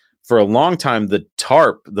finally, for a long time, the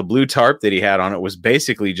blue tarp that he had on it was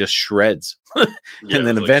basically just shreds. And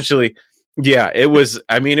then eventually, it was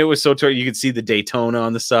so you could see the Daytona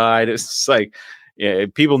on the side. It's just like,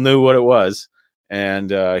 people knew what it was.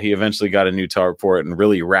 And he eventually got a new tarp for it and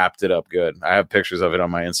really wrapped it up good. I have pictures of it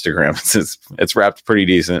on my Instagram. It's wrapped pretty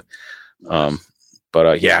decent.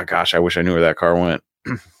 But gosh, I wish I knew where that car went.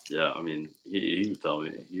 Yeah, he told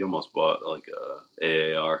me he almost bought like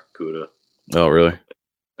a AAR Cuda. Oh, really?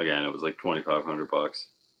 Again, it was like $2,500.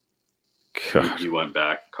 God. He went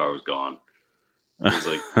back, car was gone. It was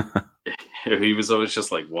like he was always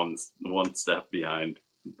just like one step behind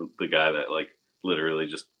the guy that like literally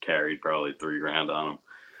just carried probably $3,000 on him.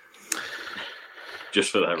 Just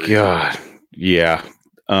for that reason. God, yeah.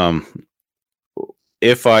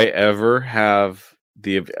 If I ever have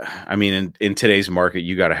in today's market,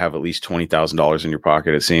 you got to have at least $20,000 in your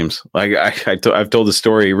pocket. It seems like I've told the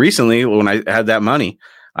story recently when I had that money.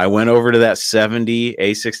 I went over to that 70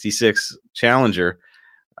 A66 Challenger.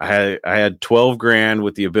 I had 12 grand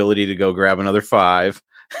with the ability to go grab another 5,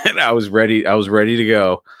 and I was ready to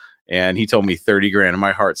go. And he told me 30 grand, and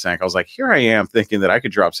my heart sank. I was like, here I am thinking that I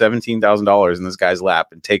could drop $17,000 in this guy's lap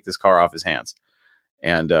and take this car off his hands.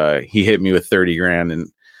 And he hit me with 30 grand, and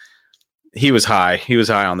he was high. He was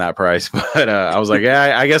high on that price. But I was like,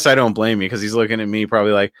 yeah, I guess I don't blame you, because he's looking at me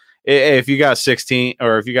probably like, hey, if you got 16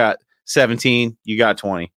 or if you got 17, you got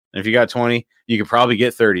 20. And if you got 20, you could probably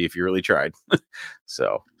get 30 if you really tried.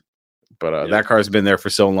 So, but that car's been there for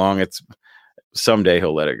so long. It's someday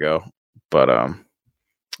he'll let it go. But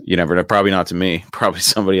you never know. Probably not to me. Probably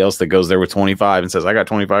somebody else that goes there with 25 and says, I got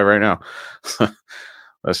 25 right now.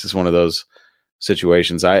 That's just one of those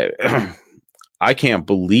situations. I can't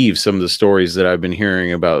believe some of the stories that I've been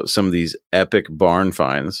hearing about some of these epic barn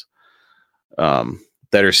finds that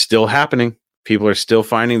are still happening. People are still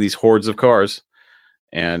finding these hordes of cars,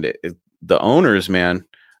 and the owners, man,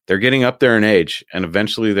 they're getting up there in age, and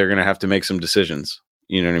eventually they're going to have to make some decisions.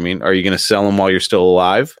 You know what I mean? Are you going to sell them while you're still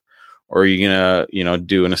alive? Or are you going to,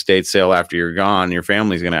 do an estate sale after you're gone? Your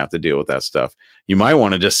family's going to have to deal with that stuff. You might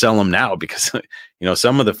want to just sell them now, because,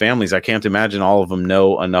 some of the families, I can't imagine all of them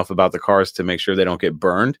know enough about the cars to make sure they don't get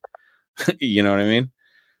burned. You know what I mean?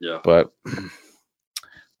 Yeah. But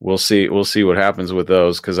we'll see. We'll see what happens with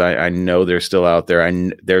those, because I know they're still out there.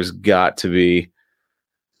 There's got to be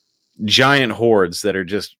giant hordes that are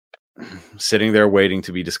just sitting there waiting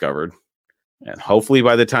to be discovered. And hopefully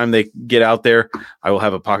by the time they get out there, I will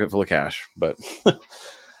have a pocket full of cash. But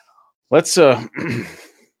let's I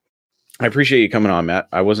appreciate you coming on, Matt.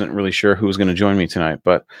 I wasn't really sure who was going to join me tonight,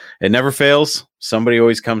 but it never fails. Somebody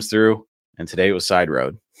always comes through, and today it was Side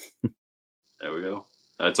Road. There we go.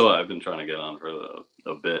 That's all I've been trying to get on for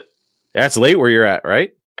a bit. Yeah, it's late where you're at,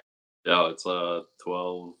 right? Yeah, it's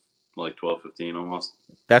 12:15 almost.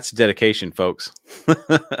 That's dedication, folks.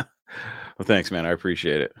 Well, thanks, man. I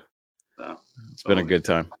appreciate it. Yeah. It's been a good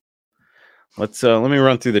time. Let me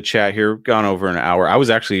run through the chat here. Gone over an hour. I was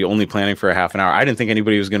actually only planning for a half an hour. I didn't think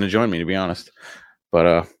anybody was going to join me, to be honest.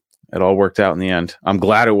 But it all worked out in the end. I'm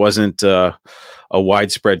glad it wasn't a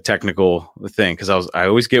widespread technical thing, because I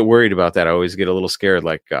always get worried about that. I always get a little scared,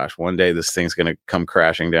 like, gosh, one day this thing's going to come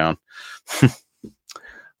crashing down.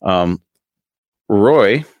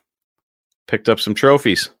 Roy picked up some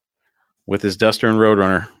trophies with his Duster and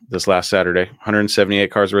Roadrunner this last Saturday.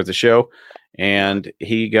 178 cars worth of show, and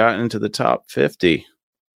he got into the top 50.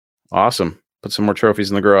 Awesome. Put some more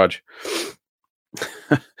trophies in the garage.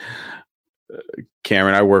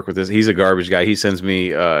 Cameron, I work with this. He's a garbage guy. He sends me,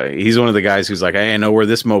 he's one of the guys who's like, hey, I know where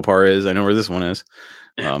this Mopar is. I know where this one is.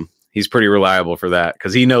 He's pretty reliable for that,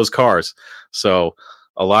 because he knows cars. So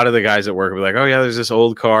a lot of the guys at work will be like, oh yeah, there's this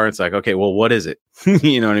old car. It's like, okay, well, what is it?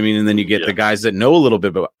 You know what I mean? And then you get the guys that know a little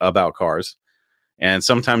bit about cars. And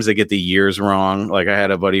sometimes they get the years wrong. Like I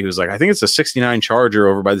had a buddy who's like, I think it's a 69 Charger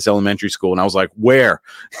over by this elementary school. And I was like, where?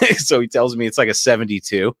 So he tells me it's like a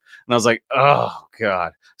 72. And I was like, oh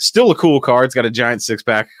God, still a cool car. It's got a giant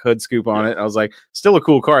 6-pack hood scoop on it. I was like, still a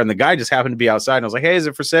cool car. And the guy just happened to be outside. And I was like, hey, is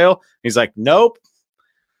it for sale? And he's like, nope.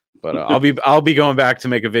 But I'll be going back to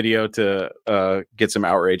make a video to get some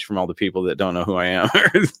outrage from all the people that don't know who I am.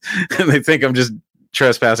 And they think I'm just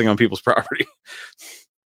trespassing on people's property.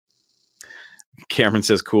 Cameron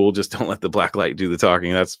says, cool, just don't let the black light do the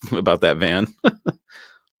talking. That's about that van.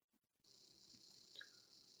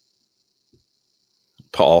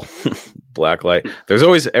 Paul, black light. There's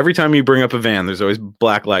always, every time you bring up a van, there's always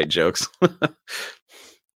black light jokes.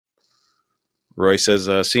 Roy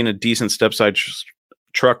says, seen a decent step-side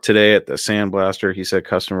truck today at the Sandblaster. He said,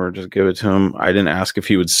 customer, just give it to him. I didn't ask if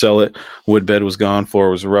he would sell it. Wood bed was gone. Floor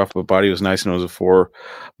was rough, but body was nice, and it was a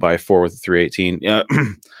 4x4 with a 318. Yeah.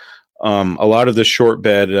 A lot of the short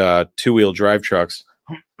bed two-wheel drive trucks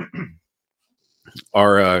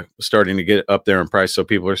are starting to get up there in price, so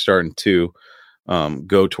people are starting to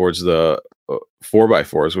go towards the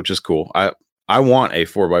 4x4s, which is cool. I want a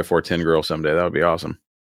 4x4 tin grill someday. That would be awesome.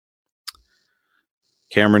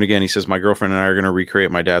 Cameron again, he says, my girlfriend and I are going to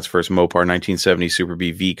recreate my dad's first Mopar 1970 Super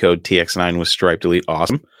B V-Code TX9 with striped delete.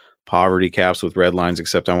 Awesome. Poverty caps with red lines,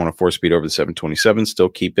 except I want a 4-speed over the 727. Still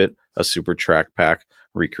keep it a super track pack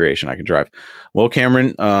recreation I can drive. Well,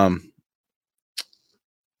 Cameron, I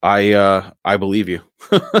believe you.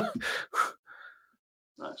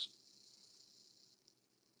 Nice.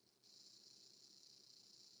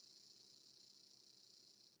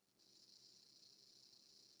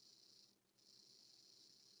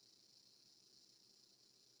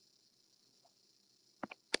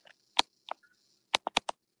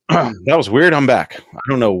 That was weird. I'm back. I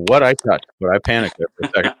don't know what I touched, but I panicked there for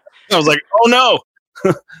a second. I was like, oh no.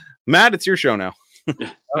 Matt, it's your show now. I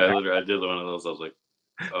did one of those. I was like,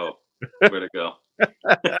 Oh, where'd it go?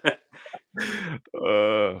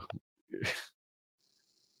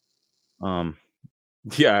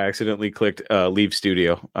 Yeah, I accidentally clicked leave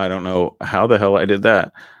studio. I don't know how the hell I did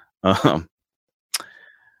that.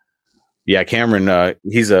 Yeah, Cameron,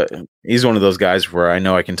 he's one of those guys where I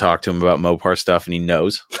know I can talk to him about Mopar stuff and he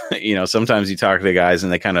knows. Sometimes you talk to the guys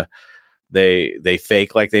and they kind of they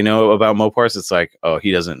fake like they know about Mopars. It's like, oh,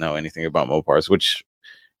 he doesn't know anything about Mopars, which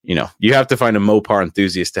you have to find a Mopar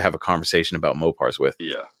enthusiast to have a conversation about Mopars with.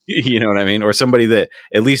 Yeah. You know what I mean? Or somebody that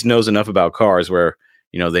at least knows enough about cars where,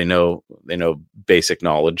 they know basic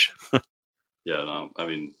knowledge. Yeah, no, I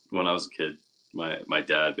mean, when I was a kid, my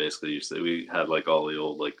dad basically used to, we had like all the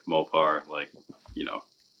old like Mopar, like,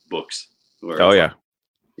 books. Where Oh, yeah.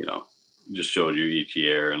 Just showed you each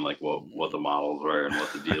year and like what the models were and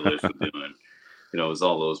what the dealers were doing. It was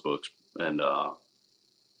all those books. And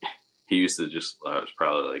he used to just, I was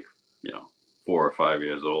probably like, 4 or 5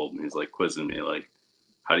 years old. And he's like quizzing me, like,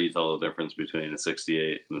 how do you tell the difference between a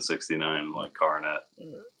 68 and a 69, like Coronet?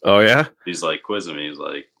 Oh, yeah? He's like quizzing me. He's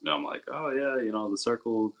like, I'm like, oh, yeah, the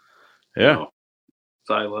circle, Yeah.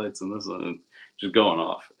 side lights and this and just going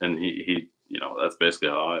off. And he that's basically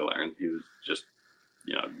how I learned. He was just,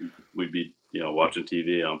 we'd be, watching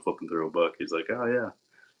TV. I'm flipping through a book. He's like, oh,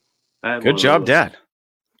 yeah. Good job, Dad.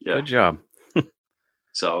 Yeah. Good job.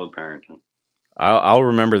 Solid parenting. I'll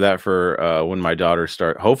remember that for when my daughter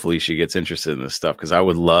hopefully she gets interested in this stuff, because I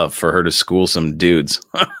would love for her to school some dudes.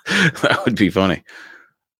 That would be funny.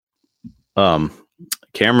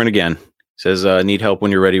 Cameron again says, need help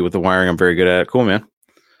when you're ready with the wiring. I'm very good at it. Cool, man.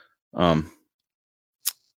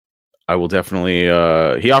 I will definitely,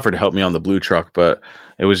 he offered to help me on the blue truck, but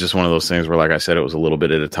it was just one of those things where, like I said, it was a little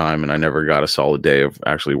bit at a time and I never got a solid day of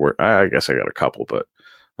actually work. I guess I got a couple, but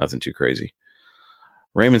nothing too crazy.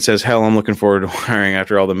 Raymond says, hell, I'm looking forward to wiring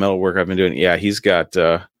after all the metal work I've been doing. Yeah, he's got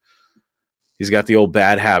the old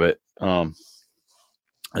bad habit, a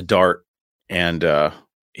dart, and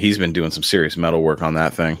he's been doing some serious metal work on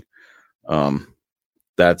that thing.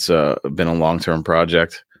 That's been a long-term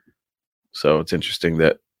project. So it's interesting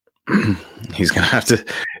that he's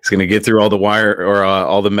gonna get through all the wire or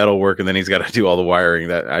all the metal work, and then he's got to do all the wiring.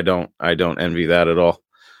 That I don't envy that at all.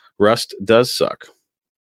 Rust does suck.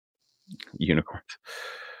 Unicorns.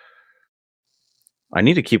 I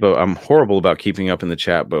need to keep up. I'm horrible about keeping up in the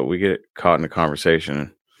chat, but we get caught in a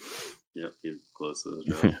conversation. Yep, keep close to the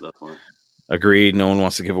job, definitely. Agreed. No one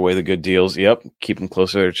wants to give away the good deals. Yep, keep them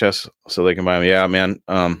close to their chest so they can buy them. Yeah, man.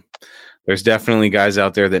 There's definitely guys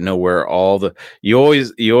out there that know where all the you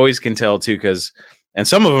always can tell too, and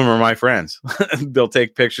some of them are my friends. They'll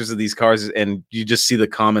take pictures of these cars and you just see the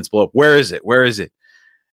comments blow up. Where is it? Where is it?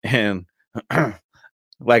 And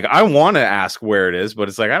like, I want to ask where it is, but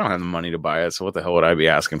it's like, I don't have the money to buy it. So what the hell would I be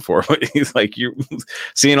asking for? But he's like, you're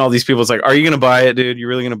seeing all these people. It's like, are you going to buy it, dude? You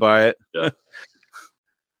really going to buy it? Yeah.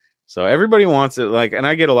 So everybody wants it. Like, and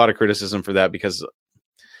I get a lot of criticism for that because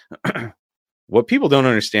what people don't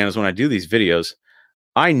understand is when I do these videos,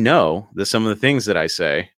 I know that some of the things that I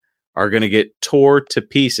say are going to get tore to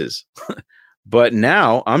pieces. But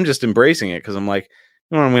now I'm just embracing it because I'm like,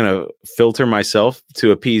 I'm going to filter myself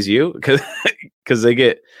to appease you because they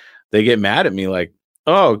get mad at me like,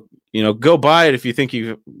 oh, go buy it if you think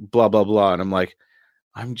you blah, blah, blah. And I'm like,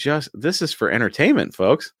 this is for entertainment,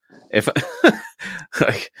 folks. If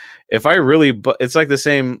I really, it's like the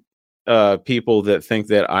same people that think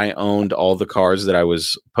that I owned all the cars that I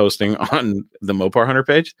was posting on the Mopar Hunter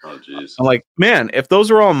page. Oh, geez. I'm like, man, if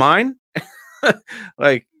those were all mine,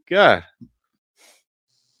 like, God,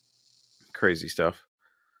 crazy stuff.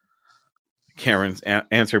 Cameron's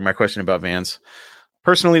answering my question about vans.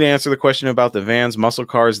 Personally, to answer the question about the vans, muscle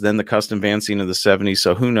cars, then the custom van scene of the 70s.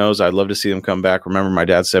 So who knows? I'd love to see them come back. Remember my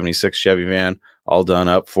dad's 76 Chevy van, all done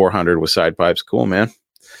up, 400 with side pipes. Cool, man.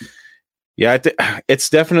 Yeah, it's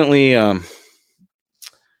definitely a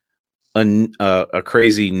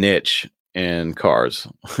crazy niche in cars.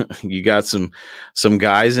 You got some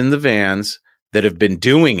guys in the vans that have been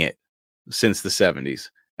doing it since the 70s.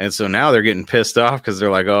 And so now they're getting pissed off because they're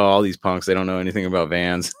like, oh, all these punks, they don't know anything about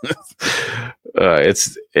vans.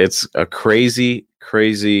 It's a crazy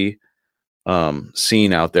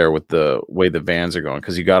scene out there with the way the vans are going.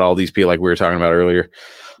 Because you got all these people, like we were talking about earlier,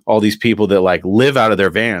 all these people that like live out of their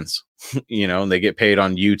vans, and they get paid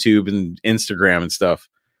on YouTube and Instagram and stuff.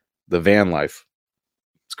 The van life.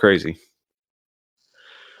 It's crazy.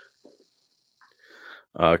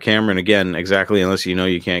 Cameron, again, exactly, unless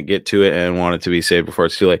you can't get to it and want it to be saved before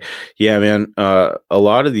it's too late. Yeah, man, a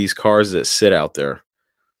lot of these cars that sit out there,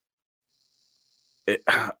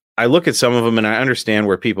 I look at some of them and I understand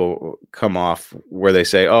where people come off where they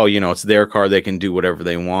say, oh, it's their car. They can do whatever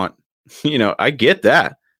they want. I get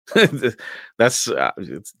that. That's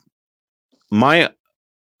it's, my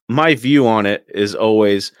view on it is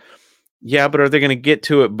always, yeah, but are they going to get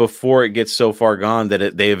to it before it gets so far gone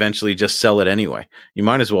that they eventually just sell it anyway? You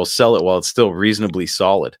might as well sell it while it's still reasonably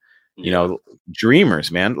solid.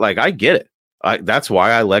 Dreamers, man. Like, I get it. That's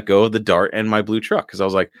why I let go of the Dart and my blue truck, because I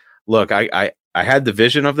was like, look, I had the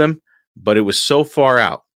vision of them, but it was so far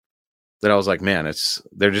out that I was like, man,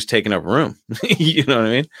 they're just taking up room. You know what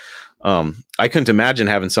I mean? I couldn't imagine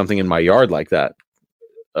having something in my yard like that.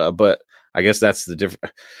 But I guess that's the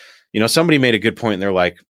difference. Somebody made a good point. And they're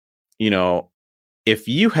like, if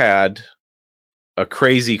you had a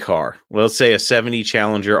crazy car, let's say a 70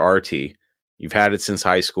 Challenger RT, you've had it since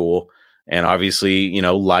high school, and obviously,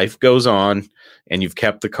 life goes on and you've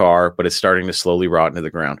kept the car, but it's starting to slowly rot into the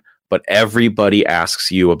ground. But everybody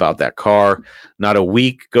asks you about that car. Not a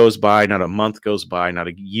week goes by, not a month goes by, not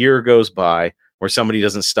a year goes by where somebody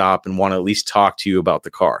doesn't stop and want to at least talk to you about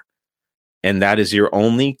the car. And that is your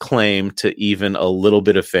only claim to even a little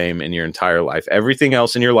bit of fame in your entire life. Everything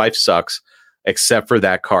else in your life sucks except for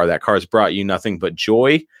that car. That car's brought you nothing but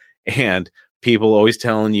joy, and people always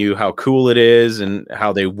telling you how cool it is and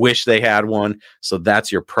how they wish they had one. So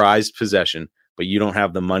that's your prized possession, but you don't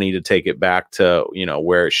have the money to take it back to,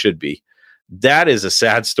 where it should be. That is a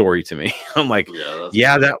sad story to me. I'm like,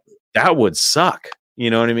 yeah, that would suck. You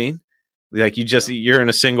know what I mean? Like, you're in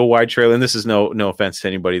a single wide trailer, and this is no offense to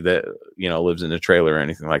anybody that, lives in a trailer or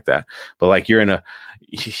anything like that. But like, you're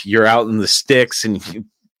out in the sticks, and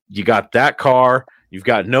you got that car, you've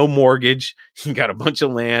got no mortgage, you got a bunch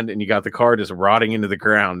of land, and you got the car just rotting into the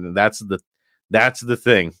ground. And that's the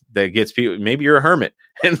thing that gets people. Maybe you're a hermit,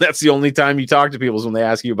 and that's the only time you talk to people is when they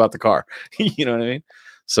ask you about the car. You know what I mean?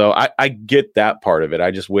 So I get that part of it.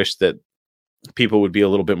 I just wish that people would be a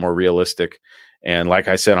little bit more realistic. And like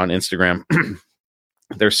I said on Instagram,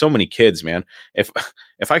 there's so many kids, man. If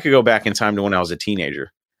I could go back in time to when I was a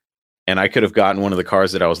teenager and I could have gotten one of the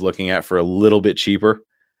cars that I was looking at for a little bit cheaper,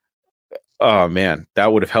 oh man,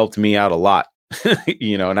 that would have helped me out a lot.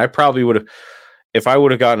 And I probably would have, if I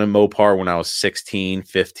would have gotten a Mopar when I was 16,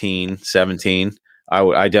 15, 17,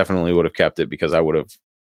 I definitely would have kept it, because I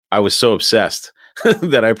was so obsessed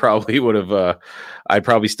that I probably would have, I'd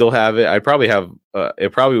probably still have it. It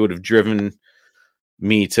probably would have driven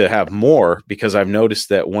me to have more, because I've noticed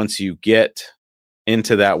that once you get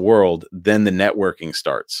into that world, then the networking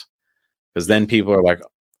starts, because then people are like,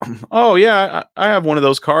 oh yeah, I have one of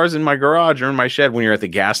those cars in my garage or in my shed, when you're at the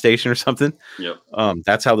gas station or something. Yep.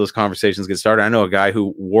 That's how those conversations get started. I know a guy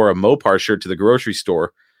who wore a Mopar shirt to the grocery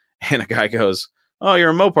store, and a guy goes, oh, you're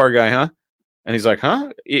a Mopar guy, huh? And he's like,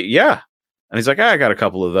 huh? Yeah. And he's like, I got a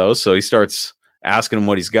couple of those. So he starts asking him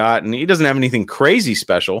what he's got, and he doesn't have anything crazy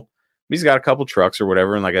special. He's got a couple trucks or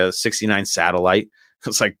whatever, and like a 69 Satellite.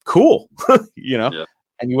 It's like, cool, Yeah.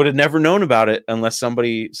 And you would have never known about it unless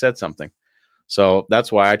somebody said something. So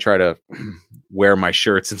that's why I try to wear my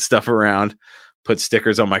shirts and stuff around, put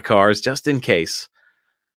stickers on my cars, just in case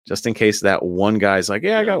that one guy's like,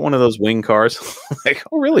 yeah, I got one of those wing cars. Like,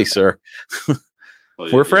 oh, really, sir?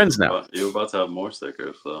 Well, we're friends now. You're about to have more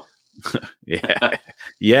stickers, though. Yeah.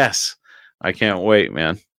 Yes. I can't wait,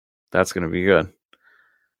 man. That's going to be good.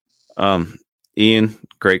 Ian,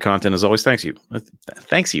 great content as always. Thanks you.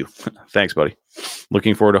 Thanks, buddy.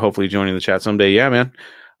 Looking forward to hopefully joining the chat someday. Yeah, man.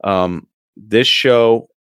 This show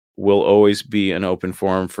will always be an open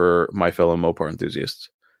forum for my fellow Mopar enthusiasts.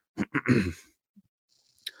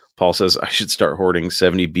 Paul says I should start hoarding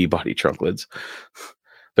 70 B-body trunk lids.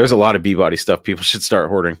 There's a lot of B-body stuff people should start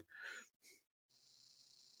hoarding.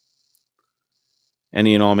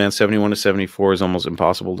 Any and all, man, 71 to 74 is almost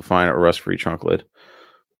impossible to find a rust-free trunk lid.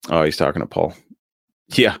 Oh, he's talking to Paul.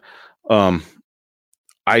 Yeah.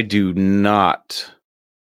 I do not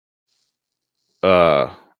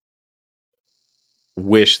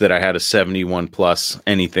wish that I had a 71 plus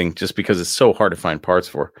anything, just because it's so hard to find parts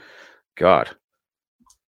for. God.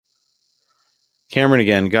 Cameron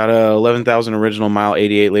again, got a 11,000 original mile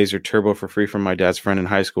 88 laser turbo for free from my dad's friend in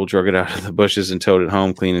high school. Drug it out of the bushes and towed it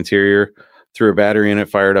home. Clean interior. Threw a battery in it,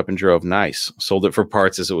 fired up, and drove. Nice. Sold it for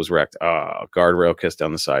parts as it was wrecked. Guardrail kissed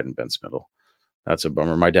down the side and bent spindle. That's a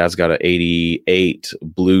bummer. My dad's got an 88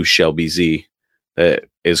 blue Shelby Z that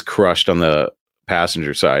is crushed on the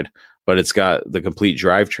passenger side, but it's got the complete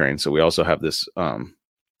drivetrain. So we also have this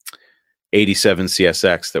 87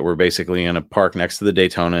 CSX that we're basically going to park next to the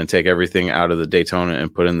Daytona and take everything out of the Daytona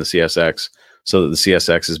and put in the CSX so that the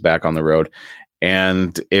CSX is back on the road.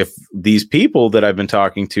 And if these people that I've been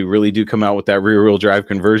talking to really do come out with that rear wheel drive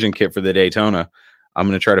conversion kit for the Daytona, I'm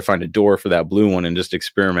going to try to find a door for that blue one and just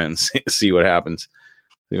experiment and see what happens.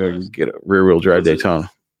 See if I can get a rear wheel drive Daytona.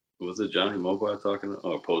 Was it Johnny Mobile talking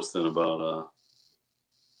or posting about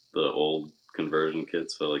the old conversion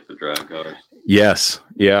kits for like the drag cars? Yes.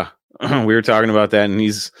 Yeah. We were talking about that, and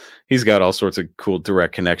he's got all sorts of cool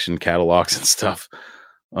direct connection catalogs and stuff.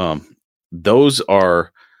 Those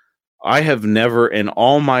are, I have never, in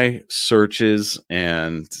all my searches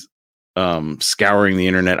and scouring the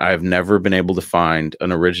internet, I have never been able to find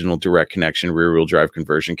an original direct connection rear wheel drive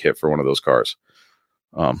conversion kit for one of those cars.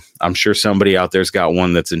 I'm sure somebody out there's got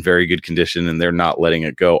one that's in very good condition and they're not letting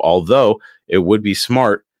it go. Although it would be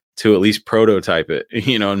smart to at least prototype it,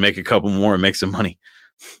 and make a couple more and make some money.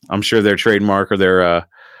 I'm sure their trademark or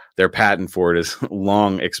their patent for it is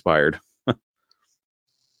long expired.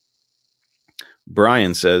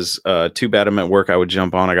 Brian says, too bad I'm at work. I would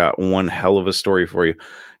jump on. I got one hell of a story for you.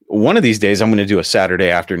 One of these days, I'm going to do a Saturday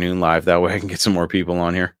afternoon live. That way I can get some more people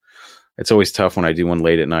on here. It's always tough when I do one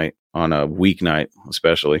late at night on a weeknight,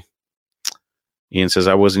 especially. Ian says,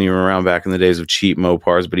 I wasn't even around back in the days of cheap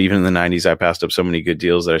Mopars, but even in the 90s, I passed up so many good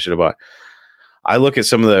deals that I should have bought. I look at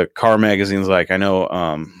some of the car magazines, like I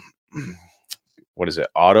know, what is it?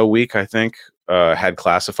 Auto Week, I think, had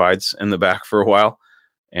classifieds in the back for a while.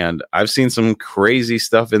 And I've seen some crazy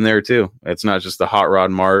stuff in there too. It's not just the Hot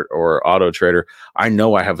Rod Mart or Auto Trader. I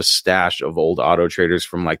know I have a stash of old Auto Traders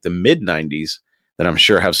from like the mid 90s that I'm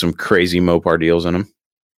sure have some crazy Mopar deals in them.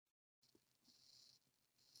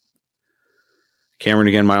 Cameron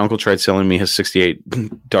again, my uncle tried selling me his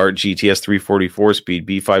 68 Dart GTS 344 speed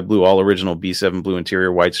B5 blue, all original B7 blue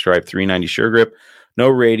interior, white stripe, 390 sure grip, no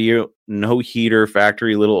radio, no heater,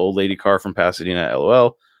 factory little old lady car from Pasadena,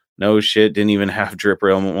 LOL. No shit, didn't even have drip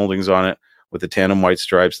rail moldings on it with the tandem white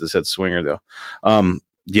stripes that said Swinger though.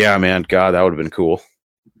 Yeah, man, God, that would have been cool.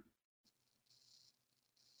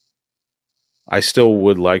 I still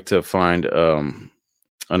would like to find an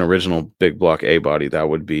original big block A body. That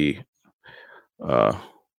would be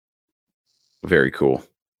very cool.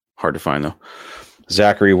 Hard to find though.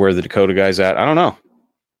 Zachary, where the Dakota guy's at? I don't know.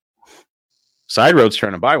 Side Road's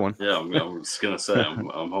trying to buy one. Yeah, I'm just gonna say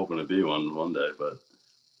I'm hoping to be one day, but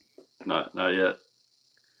not yet.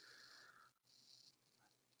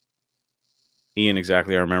 Ian,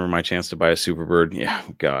 exactly. I remember my chance to buy a Superbird. Yeah,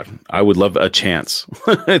 God, I would love a chance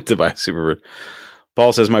to buy a Superbird.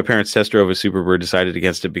 Paul says, my parents test drove a Superbird, decided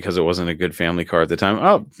against it because it wasn't a good family car at the time.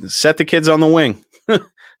 Oh, set the kids on the wing.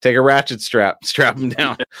 Take a ratchet strap them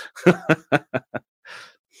down.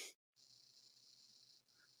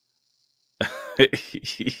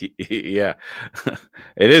 Yeah,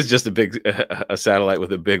 it is just a satellite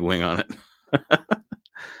with a big wing on it.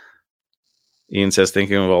 Ian says,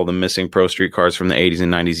 thinking of all the missing Pro Street cars from the 80s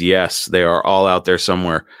and 90s. Yes, they are all out there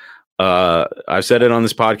somewhere. I've said it on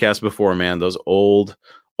this podcast before, man. Those old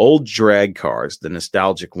drag cars, the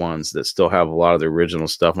nostalgic ones that still have a lot of the original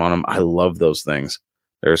stuff on them. I love those things.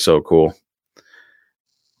 They're so cool.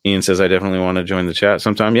 Ian says, I definitely want to join the chat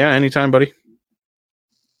sometime. Yeah, anytime, buddy.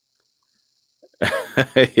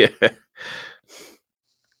 Yeah.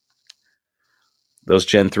 Those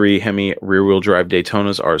Gen 3 Hemi rear-wheel drive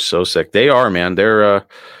Daytonas are so sick. They are, man. They're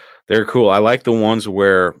cool. I like the ones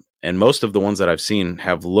where, and most of the ones that I've seen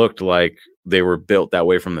have looked like they were built that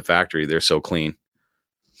way from the factory. They're so clean.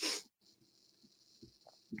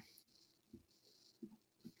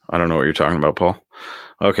 I don't know what you're talking about, Paul.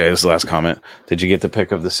 Okay, this is the last comment. Did you get the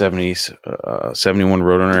pic of the 70s, 71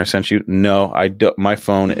 Roadrunner I sent you? No, I don't. My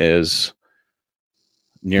phone is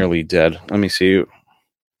nearly dead. Let me see.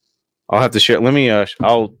 I'll have to share. Let me,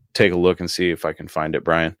 I'll take a look and see if I can find it,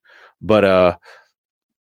 Brian. But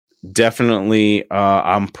definitely,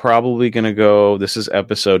 I'm probably going to go. This is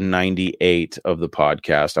episode 98 of the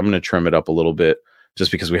podcast. I'm going to trim it up a little bit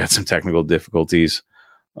just because we had some technical difficulties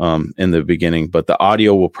in the beginning. But the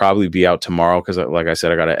audio will probably be out tomorrow because, like I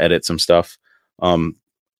said, I got to edit some stuff.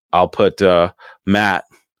 I'll put Matt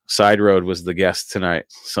Side Road was the guest tonight.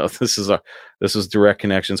 So this was Direct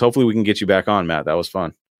Connections. Hopefully we can get you back on, Matt. That was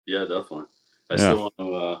fun. Yeah, definitely. I still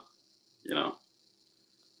want to,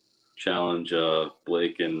 challenge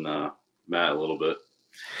Blake and Matt a little bit.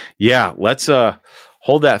 Yeah, let's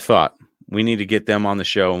hold that thought. We need to get them on the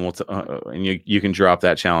show, and and you can drop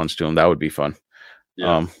that challenge to them. That would be fun.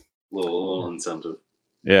 Yeah, little incentive.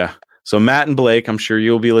 Yeah. So Matt and Blake, I'm sure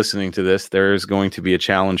you'll be listening to this. There is going to be a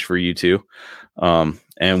challenge for you two,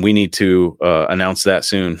 and we need to announce that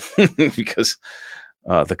soon because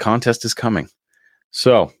the contest is coming.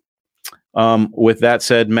 So, with that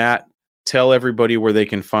said, Matt, tell everybody where they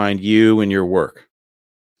can find you and your work.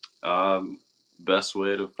 Best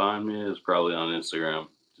way to find me is probably on Instagram,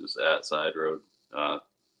 just at Side Road.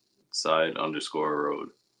 @side_road.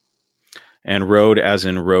 And road as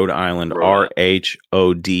in Rhode Island, Rhode.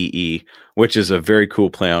 RHODE, which is a very cool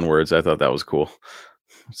play on words. I thought that was cool.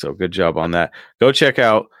 So good job on that. Go check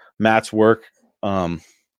out Matt's work and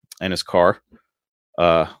his car.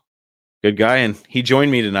 Good guy. And he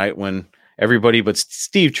joined me tonight when everybody but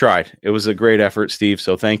Steve tried. It was a great effort, Steve.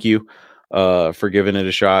 So thank you for giving it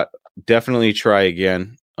a shot. Definitely try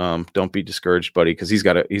again. Don't be discouraged, buddy, because he's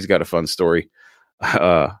got a fun story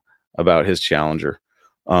about his Challenger.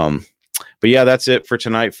 But yeah, that's it for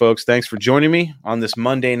tonight, folks. Thanks for joining me on this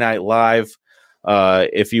Monday Night Live.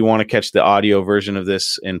 If you want to catch the audio version of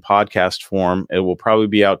this in podcast form, it will probably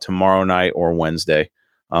be out tomorrow night or Wednesday.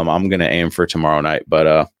 I'm going to aim for tomorrow night,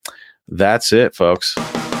 but that's it, folks.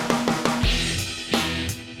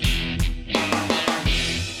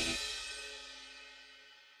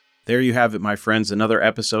 There you have it, my friends. Another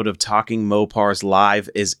episode of Talking Mopars Live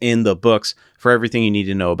is in the books. For everything you need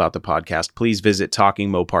to know about the podcast, please visit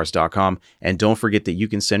TalkingMopars.com. And don't forget that you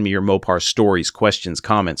can send me your Mopar stories, questions,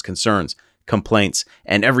 comments, concerns, complaints,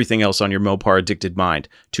 and everything else on your Mopar addicted mind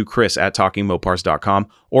to Chris@TalkingMopars.com,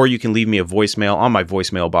 or you can leave me a voicemail on my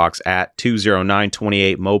voicemail box at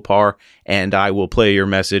 209-28-MOPAR, and I will play your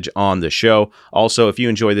message on the show. Also, if you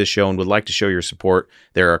enjoy this show and would like to show your support,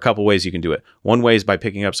 there are a couple ways you can do it. One way is by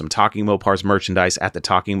picking up some Talking Mopars merchandise at the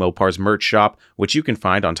Talking Mopars merch shop, which you can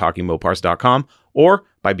find on TalkingMopars.com, or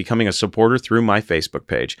by becoming a supporter through my Facebook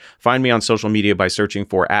page. Find me on social media by searching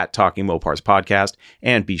for @TalkingMoparsPodcast,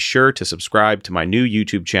 and be sure to subscribe to my new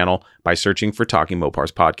YouTube channel by searching for Talking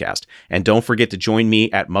Mopars Podcast. And don't forget to join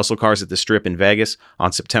me at Muscle Cars at the Strip in Vegas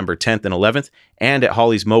on September 10th and 11th, and at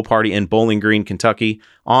Holly's Mo Party in Bowling Green, Kentucky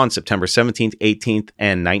on September 17th, 18th,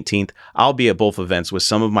 and 19th. I'll be at both events with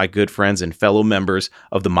some of my good friends and fellow members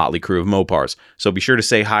of the Motley Crew of Mopars, so be sure to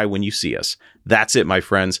say hi when you see us. That's it, my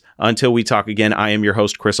friends. Until we talk again, I am your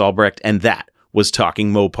host, Chris Albrecht, and that was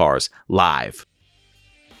Talking Mopars Live.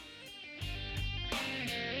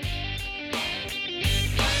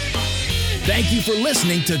 Thank you for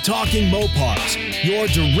listening to Talking Mopars, your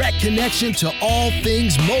direct connection to all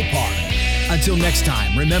things Mopar. Until next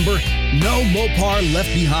time, remember, no Mopar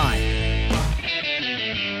left behind.